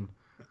fly a plane.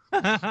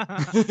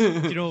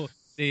 You know,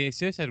 the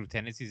Suicidal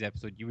Tendencies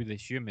episode, you would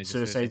assume is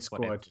Suicide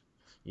Squad.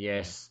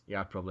 Yes,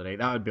 yeah, probably right.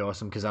 That would be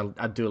awesome because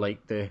I do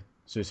like the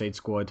Suicide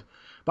Squad.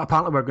 But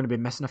apparently we're going to be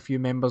missing a few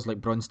members, like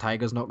Bronze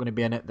Tiger's not going to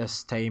be in it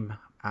this time.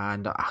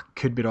 And I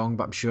could be wrong,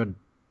 but I'm sure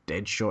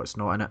Deadshot's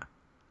not in it.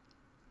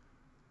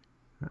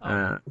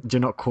 Do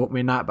not quote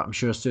me on that, but I'm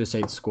sure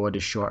Suicide Squad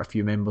is short a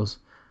few members,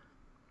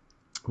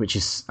 which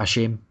is a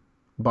shame.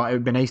 But it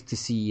would be nice to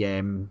see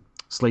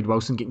Slade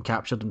Wilson getting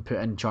captured and put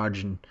in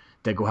charge and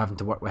Diggle having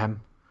to work with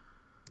him.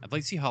 I'd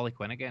like to see Harley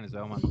Quinn again as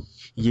well, man.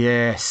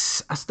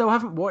 Yes. I still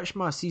haven't watched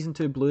my Season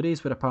 2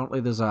 Blu-rays where apparently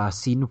there's a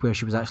scene where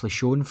she was actually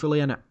shown fully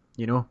in it,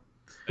 you know?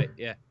 But,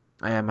 yeah.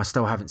 I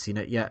still haven't seen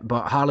it yet,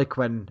 but Harley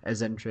Quinn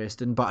is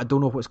interesting, but I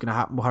don't know what's going to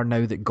happen with her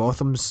now that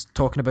Gotham's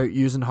talking about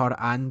using her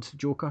and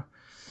Joker.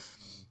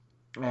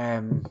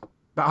 But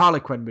Harley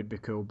Quinn would be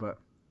cool, but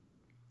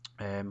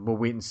we'll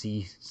wait and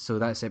see. So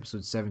that's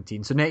episode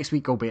 17. So next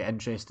week will be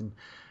interesting.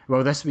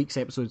 Well, this week's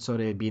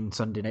episode, being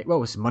Sunday night.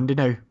 Well, it's Monday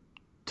now.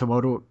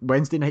 Tomorrow,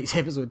 Wednesday night's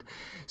episode.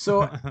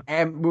 So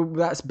well,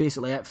 that's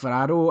basically it for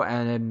Arrow,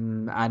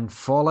 and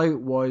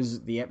Fallout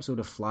was the episode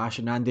of Flash.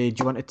 And Andy,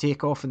 do you want to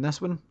take off in this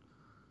one?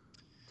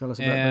 Tell us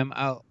a bit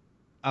about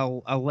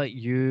I'll let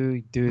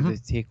you do the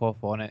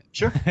takeoff on it.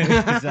 Sure.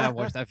 Because I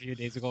watched that a few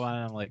days ago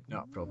and I'm like,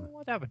 no problem.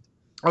 What happened?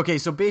 Okay,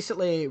 so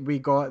basically we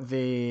got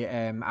the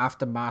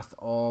aftermath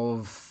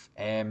of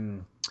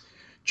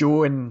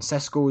Joe and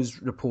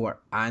Cisco's report,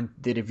 and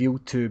they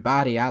revealed to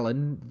Barry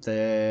Allen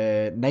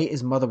the night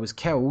his mother was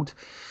killed,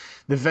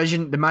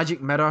 the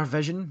magic mirror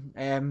vision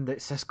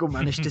that Cisco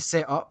managed to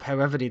set up,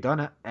 however he done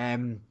it,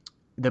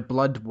 the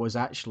blood was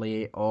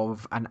actually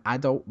of an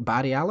adult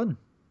Barry Allen.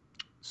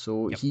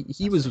 So Yep,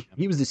 he was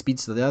the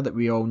speedster there that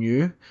we all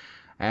knew.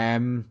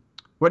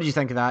 What did you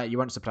think of that? You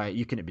weren't surprised?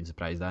 You couldn't have been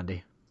surprised,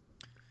 Andy.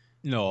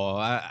 No,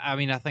 I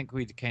mean, I think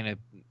we'd kind of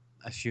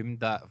assumed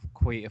that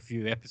quite a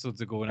few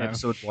episodes ago now.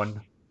 Episode 1.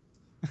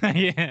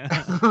 Yeah,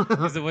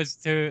 because there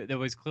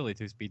was clearly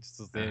two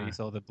speedsters there. Uh-huh. You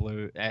saw the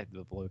blue,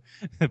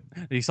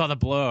 you saw the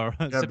blur.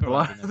 The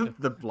blur.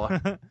 The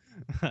blur.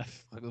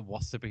 Like the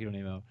worst superhero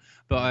name ever.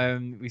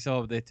 But we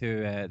saw the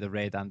two, the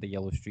red and the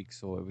yellow streaks.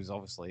 So it was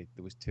obviously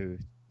there was two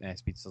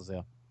speedsters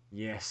there.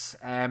 Yes.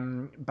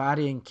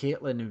 Barry and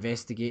Caitlin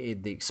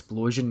investigated the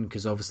explosion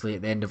because obviously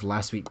at the end of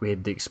last week we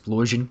had the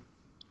explosion.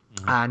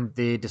 Mm-hmm. And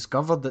they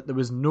discovered that there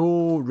was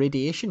no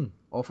radiation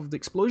off of the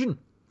explosion.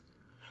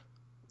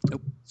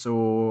 Nope.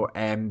 So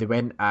they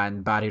went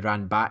and Barry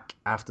ran back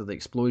after the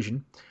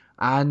explosion,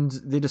 and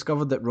they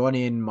discovered that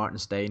Ronnie and Martin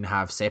Stein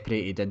have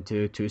separated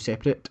into two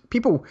separate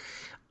people.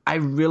 I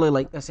really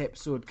like this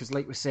episode because,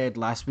 like we said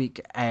last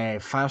week,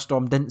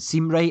 Firestorm didn't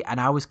seem right,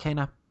 and I was kind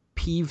of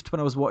peeved when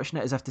I was watching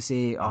it, as if to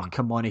say, "Oh,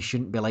 come on, he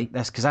shouldn't be like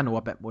this," because I know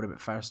a bit more about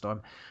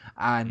Firestorm,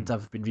 and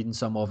I've been reading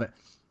some of it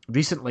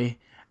recently.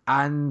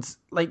 And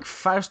like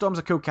Firestorm's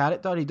a cool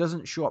character. He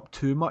doesn't show up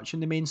too much in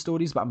the main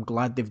stories, but I'm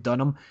glad they've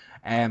done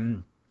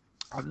him.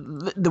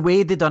 The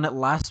way they done it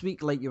last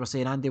week, like you were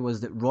saying, Andy, was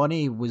that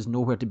Ronnie was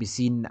nowhere to be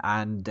seen,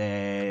 and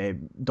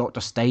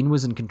Dr. Stein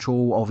was in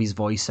control of his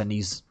voice and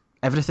his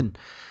everything.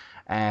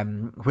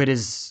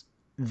 Whereas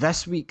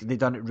this week they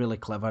done it really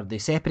clever. They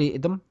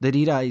separated them. They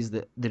realized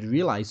that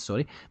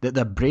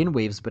their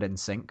brainwaves were in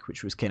sync,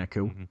 which was kind of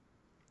cool. Mm-hmm.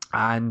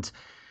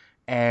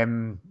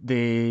 And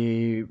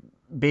they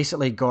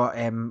basically got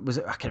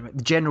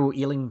the General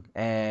Ealing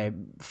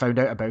found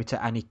out about it,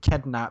 and he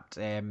kidnapped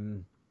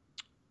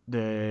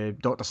the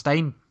Dr.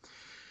 Stein.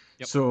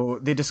 Yep. So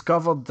they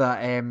discovered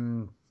that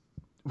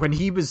when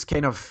he was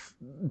kind of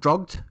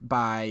drugged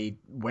by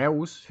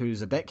Wells,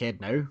 who's a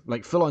dickhead now,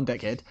 like full on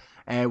dickhead,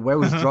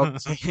 Wells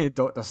drugged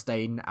Dr.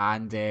 Stein,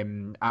 and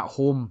at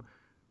home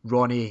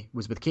Ronnie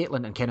was with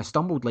Caitlin and kind of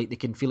stumbled, like they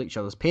can feel each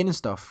other's pain and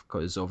stuff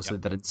because obviously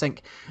they're in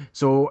sync.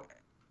 So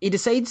he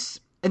decides,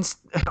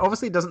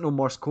 obviously he doesn't know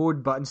Morse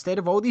code, but instead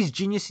of all these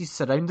geniuses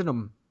surrounding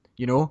him,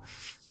 you know,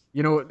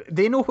 You know,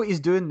 they know what he's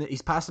doing. That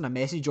he's passing a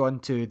message on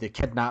to the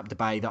kidnapped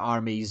by the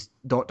army's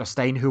Dr.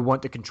 Stein, who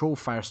want to control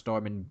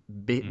Firestorm and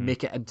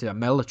make it into a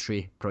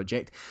military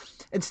project.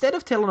 Instead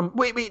of telling him,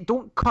 wait,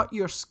 don't cut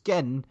your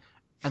skin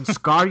and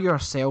scar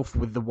yourself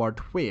with the word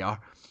where,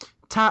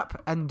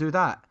 tap and do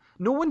that.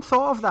 No one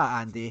thought of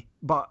that, Andy.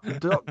 But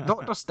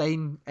Dr.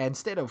 Stein,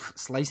 instead of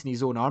slicing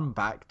his own arm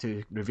back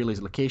to reveal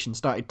his location,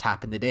 started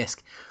tapping the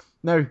desk.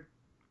 Now,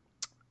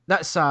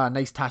 that's a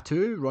nice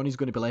tattoo Ronnie's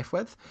going to be left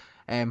with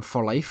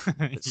for life.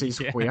 It says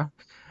where.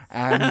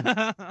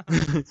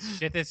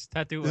 Shittest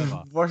tattoo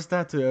ever. Worst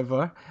tattoo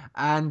ever.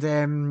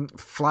 And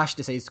Flash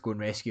decides to go and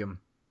rescue him.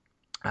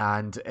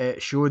 And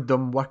it showed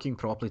them working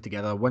properly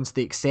together. Once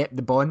they accept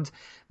the bond,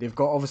 they've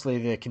got obviously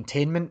the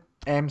containment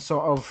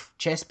sort of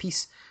chess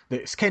piece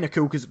that's kind of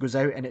cool because it goes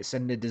out and it's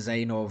in the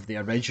design of the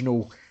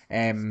original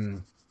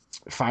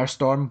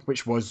Firestorm,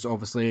 which was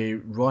obviously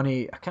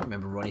Ronnie. I can't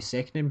remember Ronnie's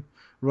second name.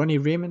 Ronnie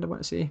Raymond, I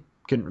want to say.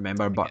 Couldn't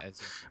remember, but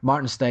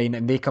Martin Stein,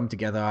 and they come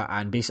together,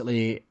 and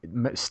basically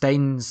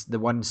Stein's the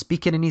one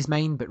speaking in his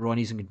mind, but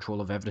Ronnie's in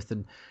control of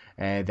everything,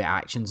 the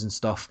actions and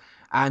stuff.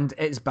 And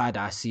it's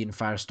badass seeing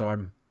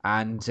Firestorm.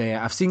 And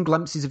I've seen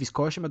glimpses of his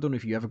costume. I don't know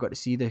if you ever got to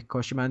see the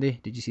costume, Andy.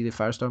 Did you see the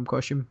Firestorm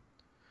costume?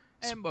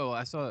 Well,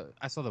 I saw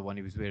the one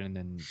he was wearing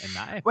in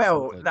that episode.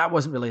 Well, that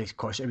wasn't really his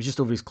costume. It was just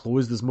over his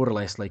clothes. There's more or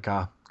less like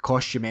a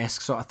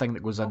costume-esque sort of thing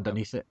that goes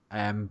underneath it.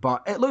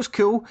 But it looks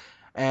cool.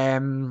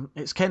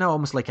 It's kind of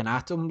almost like an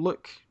Atom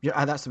look.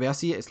 Yeah, that's the way I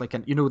see it. It's like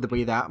the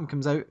way the Atom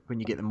comes out when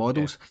you get the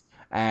models.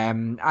 Yeah.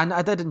 And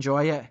I did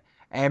enjoy it.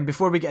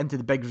 Before we get into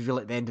the big reveal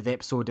at the end of the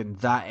episode and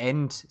that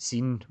end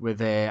scene with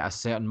a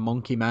certain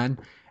monkey man,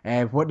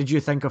 what did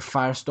you think of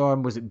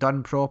Firestorm? Was it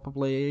done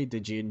properly?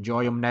 Did you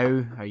enjoy him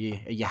now? Are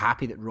you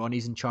happy that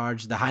Ronnie's in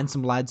charge? The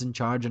handsome lad's in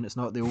charge and it's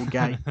not the old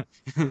guy?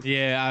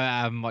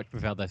 Yeah, I much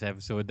prefer this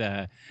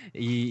episode.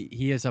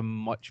 He has a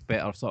much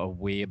better sort of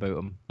way about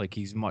him. Like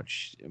he's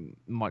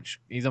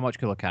he's a much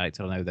cooler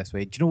character now this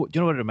way. Do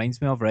you know what it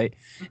reminds me of, right?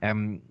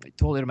 It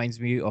totally reminds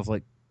me of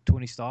like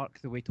Tony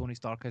Stark, the way Tony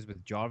Stark is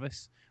with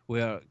Jarvis,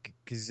 where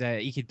because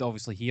he could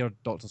obviously hear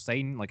Dr.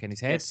 Stein like in his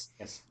head,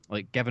 yes,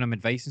 like giving him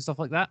advice and stuff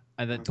like that,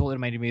 and it totally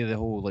reminded me of the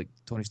whole like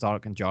Tony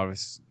Stark and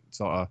Jarvis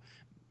sort of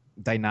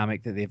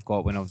dynamic that they've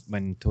got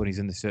when Tony's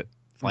in the suit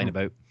flying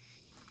about.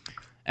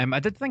 I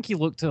did think he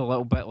looked a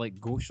little bit like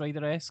Ghost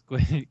Rider-esque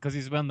because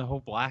he's wearing the whole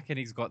black and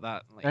he's got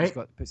that like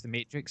puts the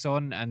Matrix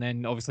on, and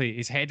then obviously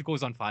his head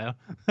goes on fire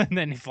and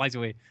then he flies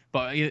away.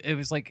 But it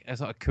was like a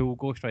sort of cool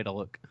Ghost Rider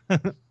look.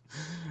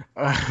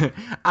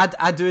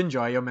 I do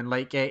enjoy him, and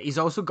like he's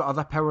also got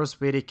other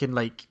powers where he can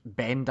like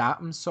bend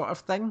atoms, sort of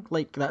thing.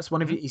 Like that's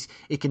one of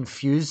he can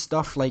fuse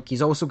stuff. Like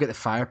he's also got the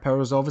fire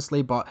powers,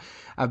 obviously. But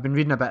I've been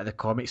reading a bit of the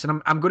comics,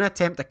 and I'm going to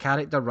attempt a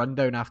character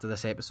rundown after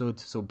this episode.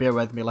 So bear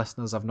with me,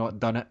 listeners. I've not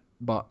done it,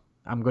 but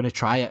I'm going to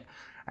try it.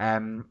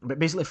 But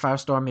basically,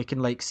 Firestorm, he can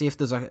like see if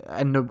there's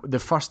in the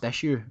first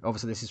issue.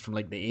 Obviously, this is from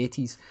like the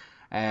 80s.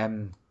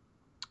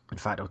 In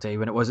fact, I'll tell you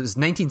when it was. It was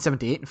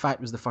 1978. In fact,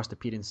 was the first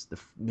appearance, the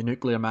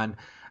Nuclear Man,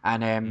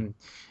 and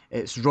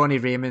it's Ronnie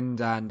Raymond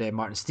and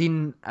Martin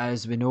Stein,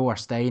 as we know, or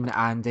Stein,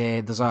 and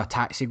there's a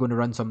taxi going to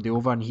run somebody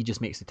over, and he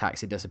just makes the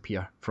taxi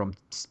disappear from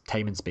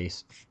time and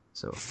space.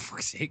 So,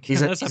 fuck's sake,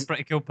 that's a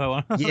pretty cool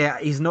power. Yeah,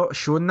 he's not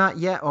shown that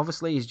yet.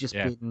 Obviously, he's just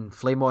been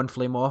flame on,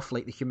 flame off,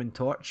 like the Human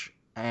Torch.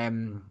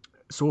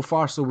 So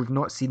far, so we've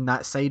not seen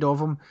that side of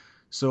him.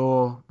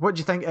 So, what do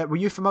you think? Were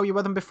you familiar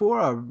with him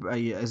before, or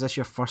is this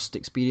your first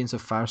experience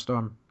of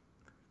Firestorm?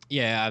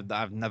 Yeah,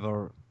 I've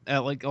never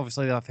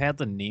obviously I've heard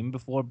the name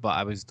before, but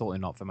I was totally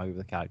not familiar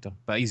with the character.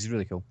 But he's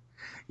really cool.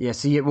 Yeah,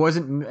 see, it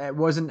wasn't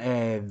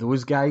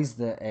those guys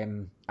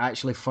that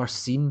actually first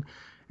seen.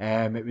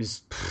 It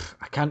was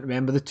I can't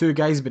remember the two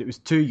guys, but it was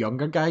two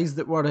younger guys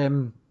that were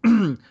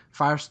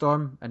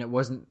Firestorm, and it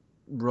wasn't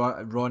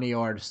Ronnie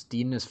or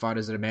Steen as far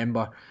as I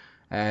remember.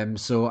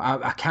 So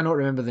I cannot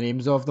remember the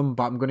names of them,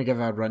 but I'm going to give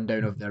a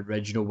rundown of the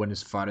original one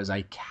as far as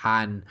I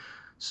can.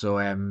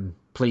 So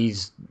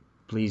please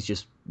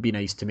just be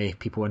nice to me,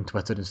 people on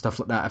Twitter and stuff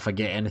like that, if I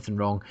get anything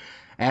wrong.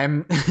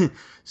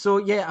 So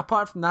yeah,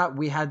 apart from that,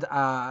 we had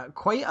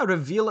quite a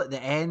reveal at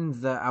the end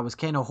that I was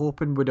kind of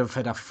hoping would have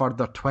had a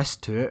further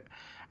twist to it.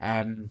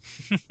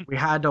 We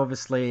had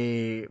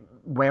obviously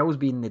Wells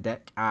being the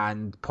dick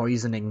and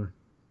poisoning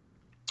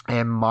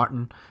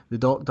Martin, the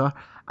Doctor,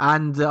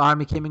 and the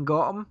army came and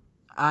got him.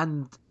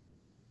 And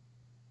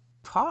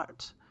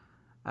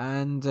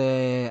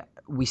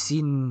we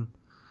seen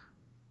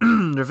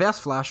Reverse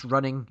Flash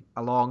running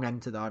along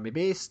into the army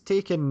base,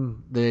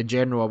 taking the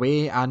general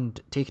away and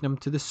taking him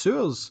to the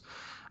sewers.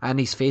 And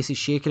his face is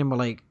shaking, and we're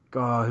like,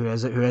 "Oh, who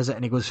is it? Who is it?"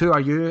 And he goes, "Who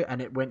are you?"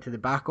 And it went to the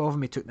back of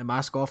him. He took the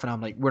mask off, and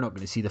I'm like, "We're not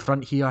going to see the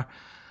front here."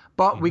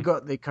 But we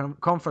got the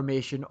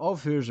confirmation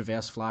of who's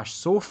Reverse Flash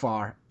so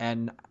far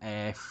in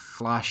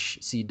Flash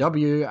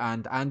CW,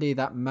 and Andy,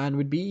 that man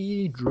would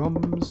be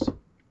drums.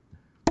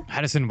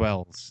 Harrison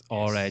Wells,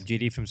 or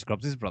JD from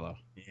Scrubs' brother.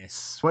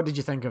 Yes. What did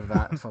you think of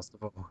that, first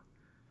of all?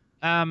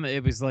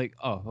 It was like,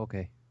 oh,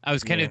 okay. I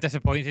was kind Yeah, of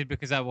disappointed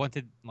because I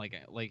wanted, like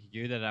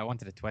you did, I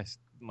wanted a twist,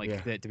 yeah,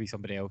 it to be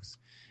somebody else.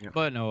 yeah.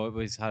 But no, it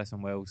was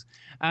Harrison Wells.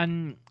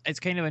 And it's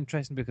kind of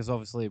interesting because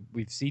obviously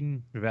we've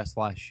seen Reverse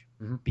Flash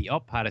Hmm. beat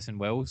up Harrison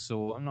Wells,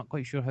 so I'm not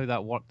quite sure how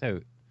that worked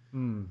out.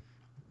 Hmm.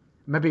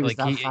 Maybe it was Like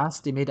that he,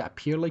 fast he made it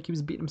appear like he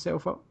was beating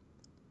himself up.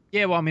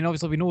 yeah, well, I mean,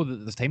 obviously we know that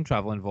there's time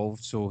travel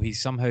involved, so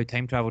he's somehow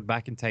time traveled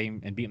back in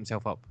time and beat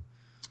himself up.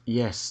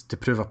 Yes, to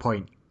prove a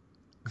point.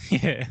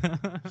 Yeah.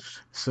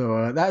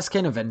 So that's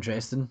kind of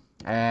interesting.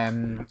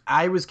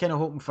 I was kind of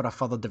hoping for a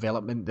further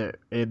development that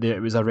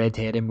it was a red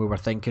herring. We were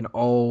thinking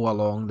all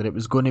along that it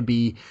was going to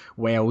be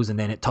Wells, and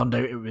then it turned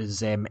out it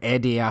was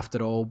Eddie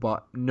after all.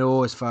 But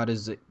no, as far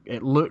as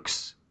it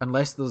looks,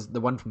 unless there's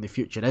the one from the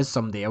future is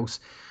somebody else.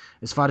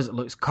 As far as it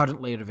looks,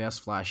 currently Reverse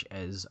Flash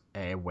is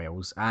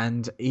Wells,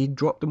 and he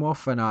dropped him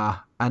off in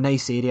a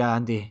nice area,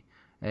 Andy,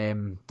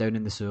 down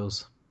in the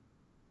sewers.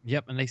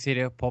 Yep, a nice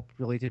area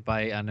populated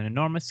by an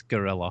enormous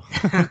gorilla.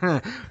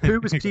 Who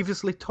was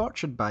previously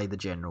tortured by the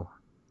General.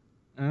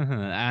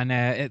 And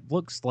it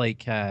looks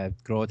like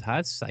Grodd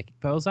has psychic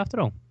powers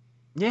after all.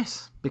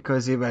 Yes,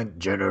 because he went,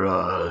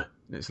 General.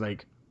 It's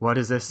like, what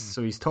is this? Mm.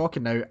 So he's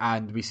talking now,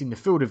 and we've seen the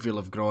full reveal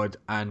of Grodd,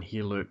 and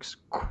he looks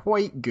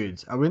quite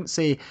good. I wouldn't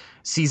say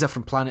Caesar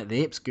from Planet of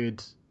the Apes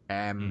good,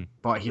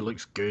 but he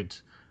looks good.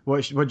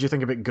 What do you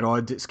think about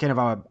Grodd? It's kind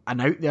of an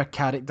out there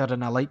character,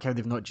 and I like how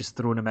they've not just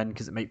thrown him in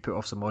because it might put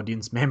off some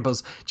audience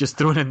members. Just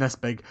thrown in this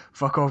big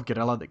fuck off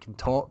gorilla that can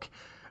talk,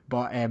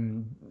 but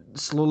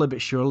slowly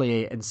but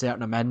surely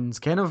inserting him in is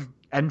kind of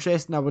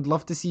interesting. I would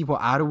love to see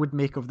what Arrow would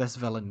make of this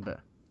villain, but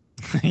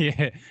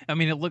Yeah, I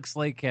mean, it looks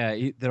like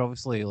they're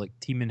obviously like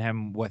teaming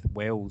him with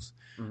Wells,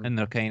 Mhm. and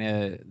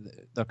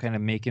they're kind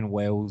of making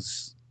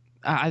Wells.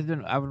 I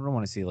don't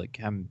want to say like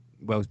him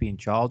Wells be in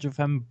charge of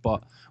him,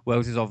 but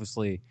Wells has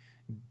obviously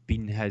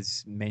been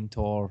his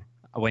mentor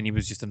when he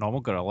was just a normal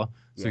gorilla.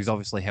 So Yeah. he's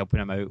obviously helping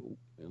him out,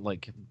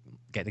 like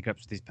get to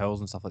grips with his pills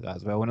and stuff like that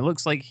as well. And it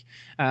looks like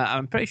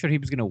I'm pretty sure he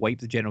was going to wipe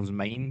the general's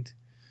mind,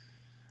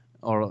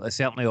 or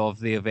certainly of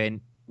the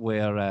event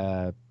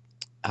where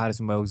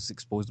Harrison Wells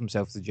exposed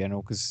himself to the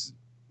general, because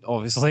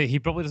obviously he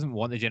probably doesn't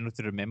want the general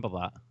to remember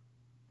that.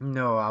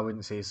 No, I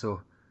wouldn't say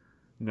so.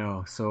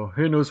 No, so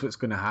who knows what's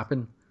going to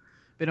happen?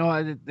 But no,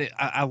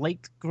 I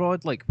liked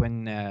Grodd, like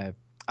when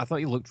I thought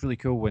he looked really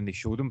cool when they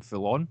showed him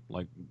full on.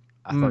 Like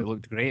I thought he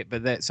looked great,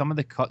 but some of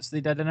the cuts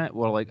they did in it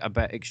were like a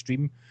bit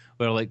extreme,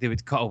 where like they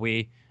would cut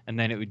away and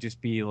then it would just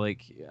be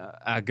like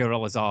a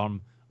gorilla's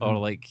arm or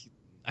like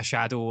a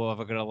shadow of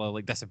a gorilla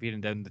like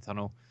disappearing down the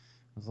tunnel.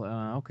 I was like,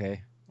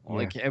 okay.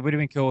 Like it would have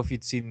been cool if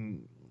you'd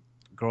seen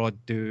Grodd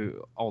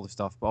do all the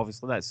stuff, but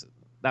obviously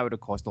that would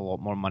have cost a lot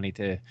more money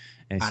to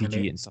CG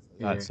Animate. and stuff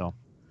like that. So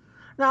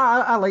No,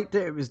 I liked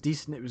it. It was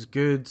decent. It was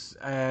good.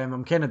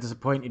 I'm kind of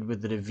disappointed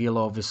with the reveal,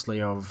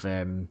 obviously, of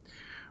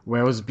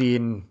Wells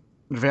being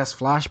Reverse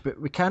Flash,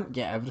 but we can't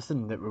get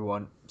everything that we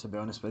want, to be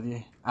honest with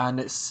you. And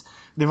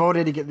they've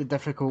already got the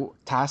difficult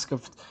task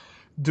of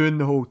doing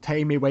the whole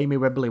timey wimey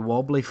wibbly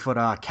wobbly for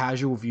a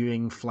casual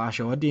viewing Flash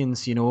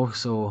audience, you know.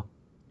 So,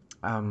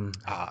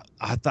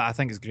 I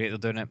think it's great they're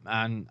doing it,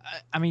 and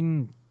I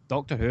mean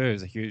Doctor Who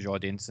is a huge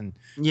audience, and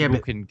yeah, people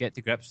but can get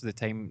to grips with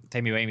the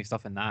timey wimey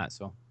stuff in that.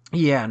 So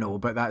yeah, I know,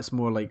 but that's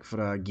more like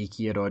for a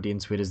geekier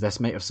audience, whereas this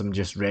might have some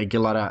just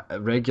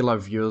regular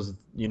viewers,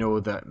 you know,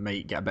 that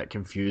might get a bit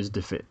confused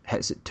if it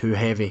hits it too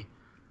heavy.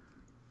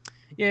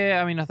 yeah,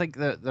 I mean I think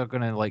that they're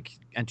gonna like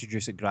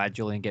introduce it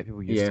gradually and get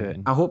people used to Yeah, it.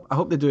 And, I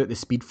hope they do it the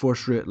Speed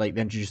Force route, like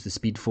they introduce the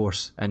Speed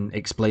Force and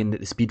explain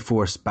that the Speed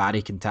Force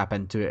Barry can tap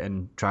into it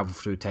and travel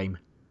through time.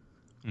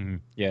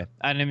 yeah,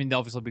 and I mean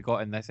obviously we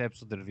got in this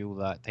episode the reveal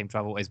that time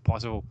travel is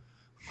possible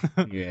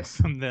Yes,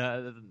 from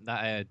that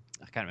I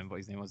can't remember what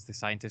his name was, the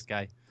scientist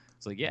guy.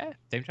 It's like yeah,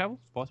 time travel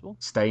is possible.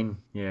 Stein.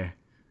 Yeah,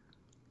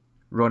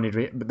 Ronnie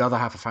Ray, but the other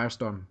half of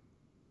Firestorm.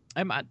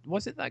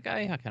 Was it that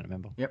guy? I can't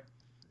remember. Yep.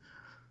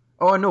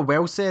 Oh no,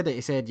 Wells said it.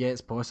 He said, "Yeah,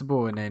 it's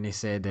possible," and then he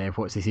said,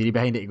 "What's the theory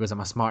behind it?" He goes, "I'm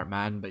a smart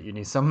man, but you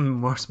need some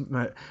more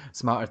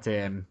smarter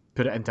to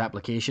put it into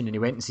application." And he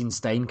went and seen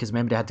Stein because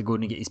remember he had to go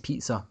and get his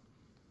pizza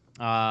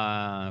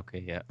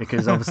Okay, yeah.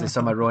 because obviously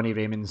some of Ronnie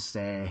Raymond's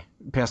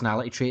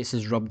personality traits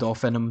is rubbed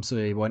off in him, so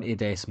he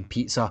wanted some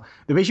pizza.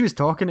 The way she was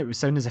talking, it was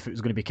sounding as if it was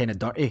going to be kind of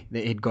dirty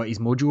that he'd got his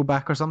mojo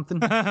back or something.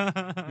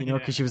 You know,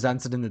 because she was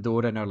answering the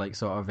door in her like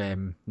sort of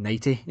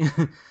nightie.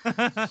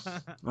 I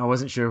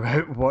wasn't sure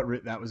what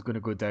route that was going to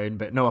go down,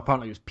 but no,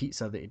 apparently it was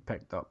pizza that he'd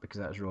picked up because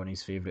that's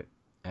Ronnie's favourite.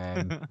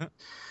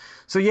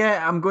 So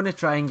yeah, I'm going to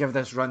try and give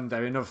this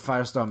rundown of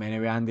Firestorm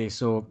anyway, Andy.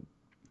 So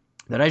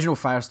the original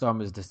Firestorm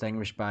was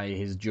distinguished by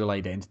his dual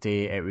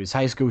identity. It was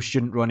high school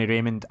student Ronnie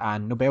Raymond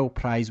and Nobel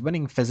Prize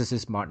winning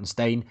physicist Martin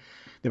Stein.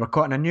 They were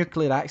caught in a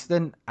nuclear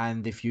accident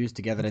and they fused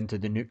together into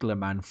the Nuclear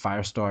Man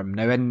Firestorm.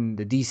 Now in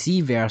the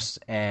DC verse,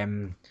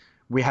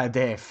 we had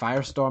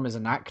Firestorm as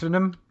an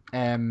acronym,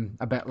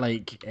 a bit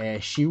like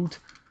SHIELD.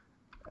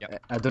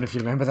 Yep. I don't know if you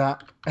remember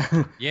that.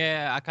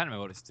 Yeah, I can't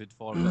remember what it stood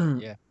for, but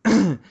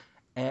yeah.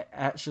 It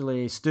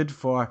actually stood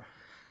for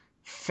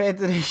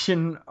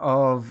Federation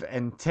of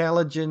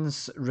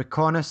Intelligence,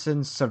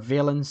 Reconnaissance,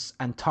 Surveillance,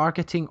 and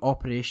Targeting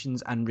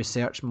Operations and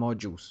Research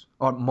Modules.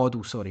 Or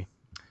model, sorry.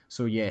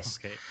 So yes,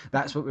 Okay.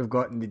 that's what we've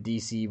got in the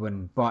DC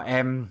one. But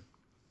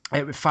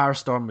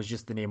Firestorm was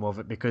just the name of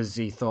it because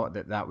he thought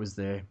that was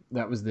the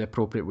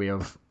appropriate way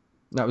of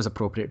that was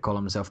appropriate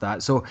calling himself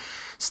that. So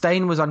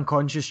Stein was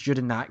unconscious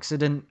during the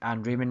accident,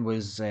 and Raymond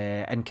was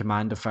in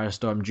command of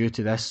Firestorm due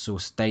to this. So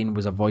Stein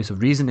was a voice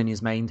of reason in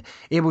his mind,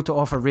 able to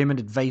offer Raymond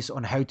advice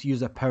on how to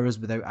use their powers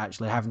without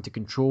actually having to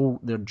control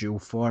their dual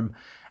form.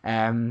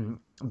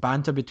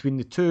 Banter between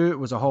the two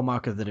was a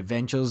hallmark of their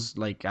adventures,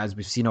 like as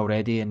we've seen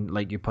already, and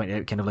like you pointed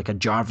out, kind of like a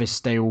Jarvis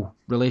style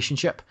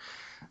relationship.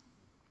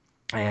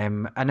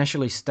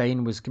 Initially,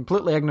 Stein was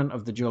completely ignorant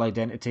of the dual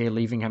identity,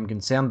 leaving him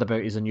concerned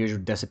about his unusual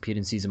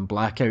disappearances and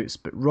blackouts,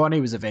 but Ronnie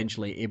was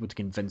eventually able to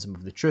convince him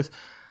of the truth,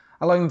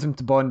 allowing them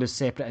to bond as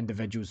separate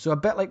individuals. So a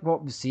bit like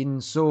what we've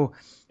seen. So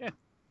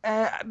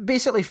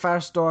basically,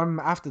 Firestorm,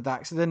 after the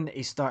accident,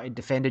 he started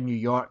defending New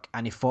York,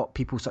 and he fought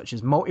people such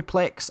as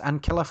Multiplex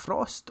and Killer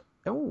Frost.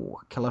 Oh,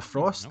 Killer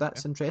Frost, Okay.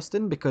 that's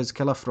interesting, because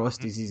Killer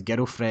Frost is his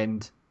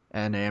girlfriend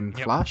in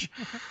Yep. Flash.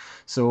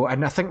 So,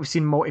 and I think we've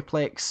seen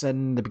Multiplex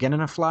in the beginning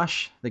of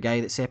Flash, the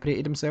guy that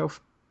separated himself.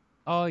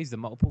 Oh, he's the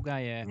multiple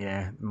guy, yeah.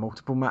 Yeah,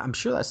 multiple man. I'm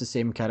sure that's the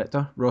same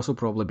character. Ross will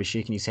probably be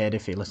shaking his head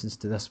if he listens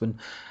to this one.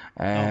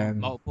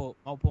 No,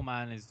 multiple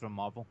man is from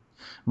Marvel.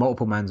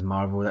 Multiple man's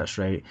Marvel, that's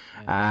right.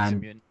 He's a And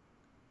mutant.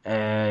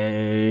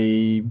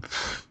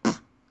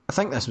 I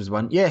think this was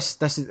one. Yes,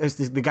 this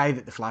is the guy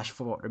that the Flash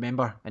fought,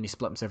 remember? And he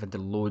split himself into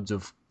loads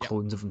of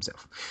clones of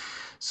himself.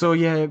 So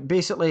yeah,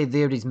 basically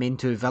they're his main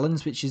two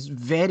villains, which is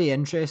very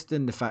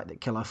interesting, the fact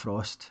that Killer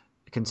Frost,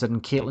 considering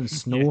Caitlin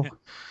Snow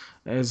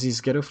is his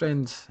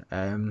girlfriend.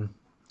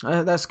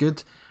 That's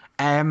good.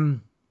 But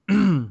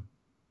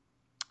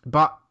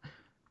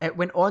it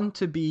went on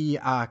to be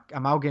a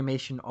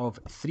amalgamation of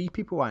three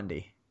people,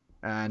 Andy.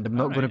 And I'm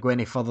not going to go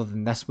any further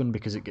than this one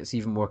because it gets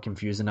even more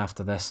confusing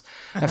after this.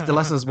 If the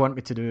listeners want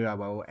me to do, I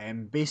will.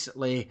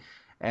 Basically,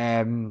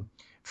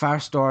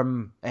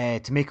 Firestorm,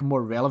 to make him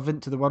more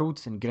relevant to the world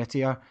and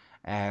grittier,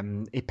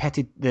 he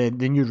pitted the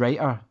new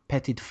writer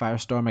pitted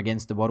Firestorm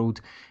against the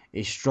world.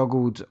 He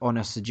struggled on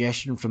a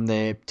suggestion from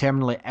the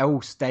terminally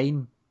ill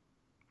Stein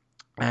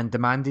and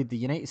demanded the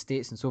United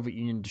States and Soviet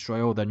Union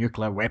destroy all their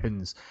nuclear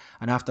weapons.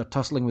 And after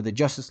tussling with the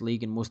Justice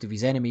League and most of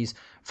his enemies,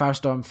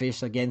 Firestorm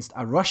faced against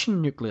a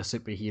Russian nuclear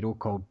superhero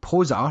called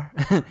Pozar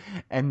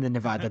in the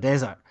Nevada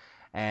desert,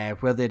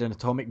 where they had an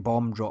atomic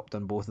bomb dropped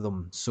on both of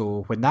them.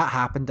 So when that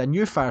happened, a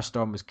new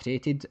Firestorm was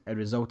created,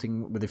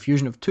 resulting with the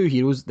fusion of two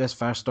heroes. This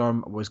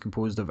Firestorm was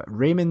composed of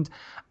Raymond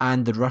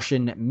and the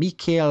Russian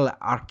Mikhail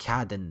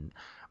Arkadin,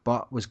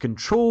 but was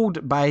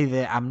controlled by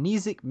the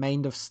amnesic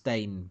mind of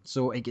Stein.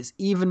 So it gets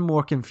even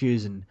more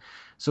confusing.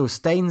 So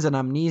Stein's an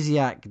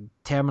amnesiac,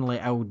 terminally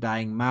ill,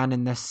 dying man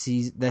in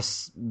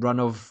this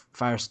run of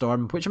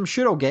Firestorm, which I'm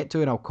sure I'll get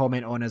to and I'll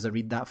comment on as I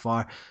read that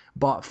far.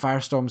 But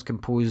Firestorm's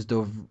composed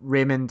of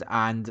Raymond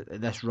and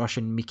this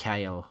Russian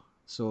Mikhail.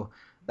 So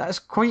that's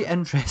quite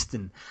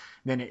interesting.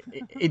 Then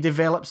it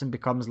develops and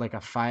becomes like a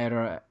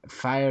fire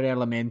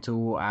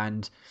elemental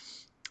and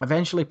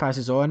eventually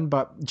passes on.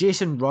 But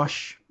Jason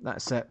Rush,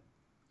 that's it.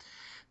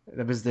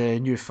 That was the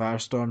new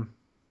Firestorm.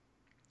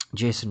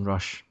 Jason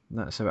Rush.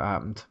 That's how it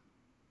happened.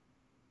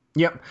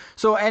 Yep.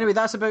 So anyway,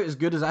 that's about as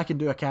good as I can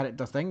do a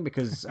character thing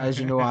because, as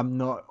you know, I'm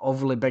not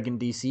overly big in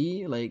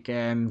DC.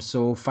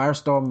 So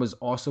Firestorm was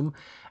awesome,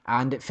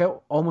 and it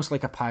felt almost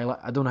like a pilot.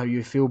 I don't know how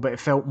you feel, but it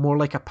felt more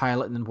like a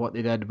pilot than what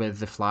they did with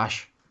the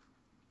Flash.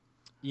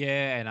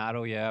 Yeah, and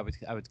Arrow. Yeah,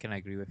 I would kind of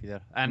agree with you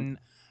there, and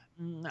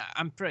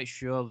I'm pretty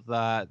sure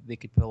that they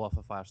could pull off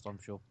a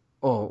Firestorm show.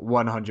 Oh,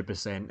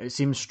 100%. It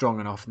seems strong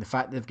enough, and the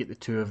fact they've got the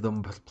two of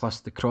them plus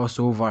the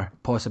crossover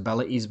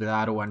possibilities with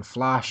Arrow and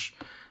Flash.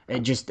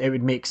 It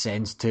would make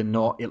sense to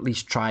not at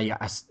least try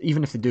it,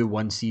 even if they do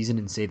one season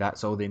and say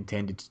that's all they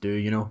intended to do,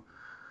 you know.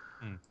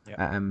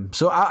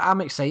 So I'm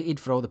excited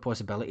for all the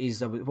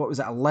possibilities. What was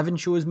it, 11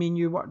 shows me and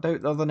you worked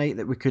out the other night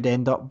that we could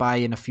end up by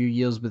in a few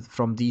years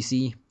from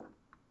DC?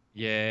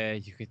 Yeah,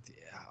 you could.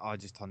 Oh,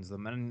 just tons of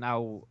them, and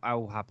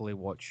I'll happily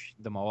watch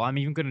them all. I'm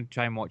even going to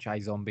try and watch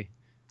iZombie.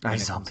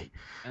 iZombie.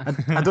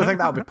 I don't think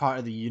that'll be part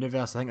of the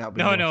universe. I think that'll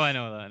be No, I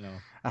know that. No.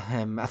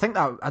 I think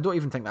that I don't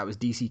even think that was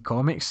DC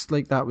Comics.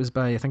 Like that was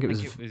by I think it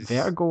was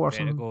Vertigo or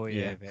something. Vertigo,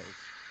 yeah.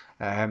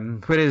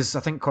 Vertigo. Whereas I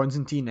think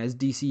Constantine is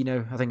DC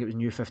now. I think it was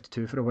New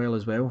 52 for a while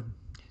as well.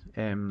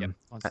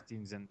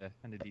 Constantine's in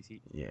the DC.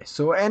 Yeah.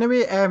 So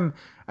anyway,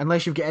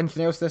 unless you've got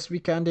anything else this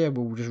week, Andy,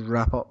 we'll just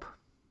wrap up.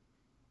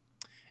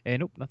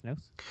 Nope, nothing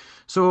else.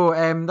 So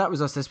that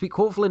was us this week.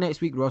 Hopefully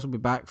next week Ross will be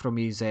back from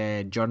his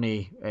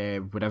journey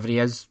wherever he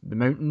is, the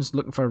mountains,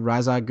 looking for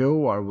Ra's al Ghul,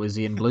 or was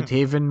he in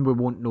Bloodhaven? We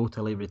won't know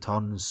till he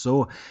returns.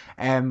 So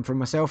for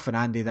myself and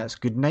Andy, that's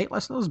good night,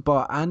 listeners.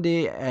 But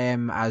Andy,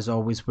 as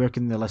always, where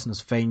can the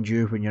listeners find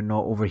you when you're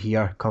not over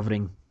here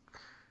covering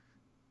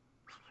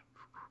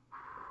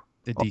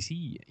the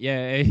DC?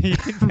 Yeah, you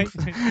can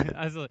find.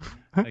 I was like,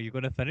 are you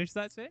going to finish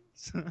that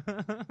sentence?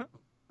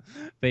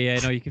 But yeah,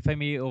 no, you can find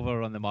me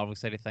over on the Marvel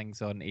side of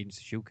things on Agents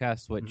of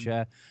Shieldcast, which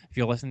if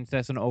you're listening to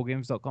this on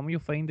allgames.com, you'll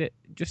find it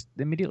just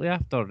immediately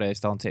after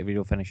Stalin Tech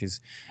Video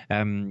finishes.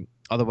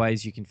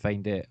 Otherwise, you can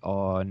find it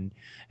on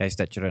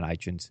Stitcher and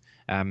iTunes.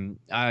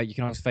 You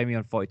can also find me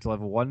on 42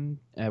 Level 1,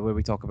 where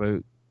we talk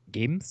about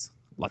games.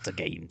 Lots of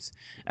games.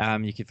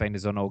 You can find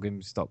us on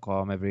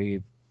allgames.com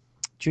every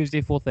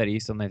Tuesday, 4:30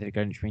 Eastern, 9:30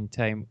 Greenwich Mean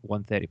Time,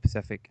 1:30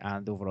 Pacific,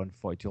 and over on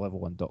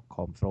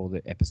 42level1.com for all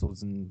the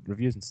episodes and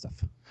reviews and stuff.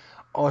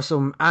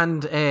 Awesome.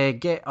 And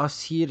get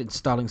us here at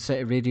Starling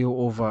City Radio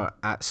over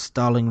at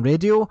Starling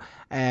Radio.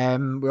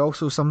 We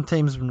also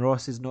sometimes, when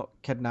Ross is not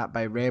kidnapped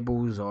by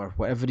rebels or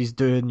whatever he's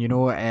doing,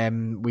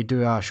 we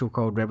do a show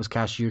called Rebels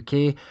Cast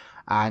UK,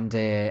 and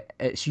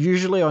it's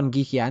usually on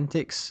Geeky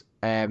Antics.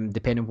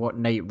 Depending on what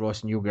night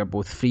Ross and Yogi are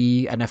both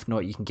free, and if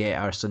not, you can get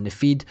us on the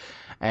feed.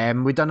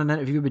 We've done an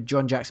interview with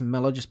John Jackson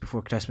Miller just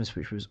before Christmas,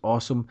 which was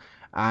awesome,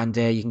 and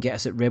you can get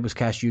us at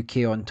Rebelscast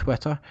UK on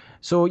Twitter.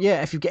 So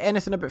yeah, if you've got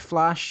anything about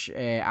Flash,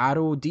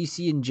 Arrow,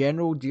 DC in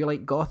general, do you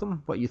like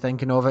Gotham? What are you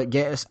thinking of it?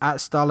 Get us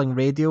at Starling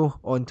Radio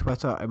on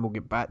Twitter, and we'll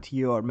get back to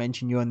you or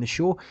mention you on the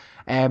show.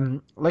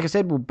 Like I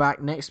said, we'll be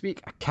back next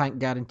week. I can't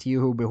guarantee you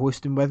who'll be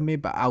hosting with me,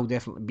 but I'll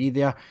definitely be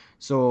there.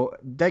 So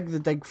dig the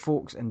dig,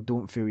 folks, and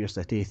don't fail your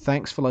city.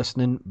 Thanks for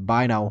listening.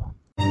 Bye now.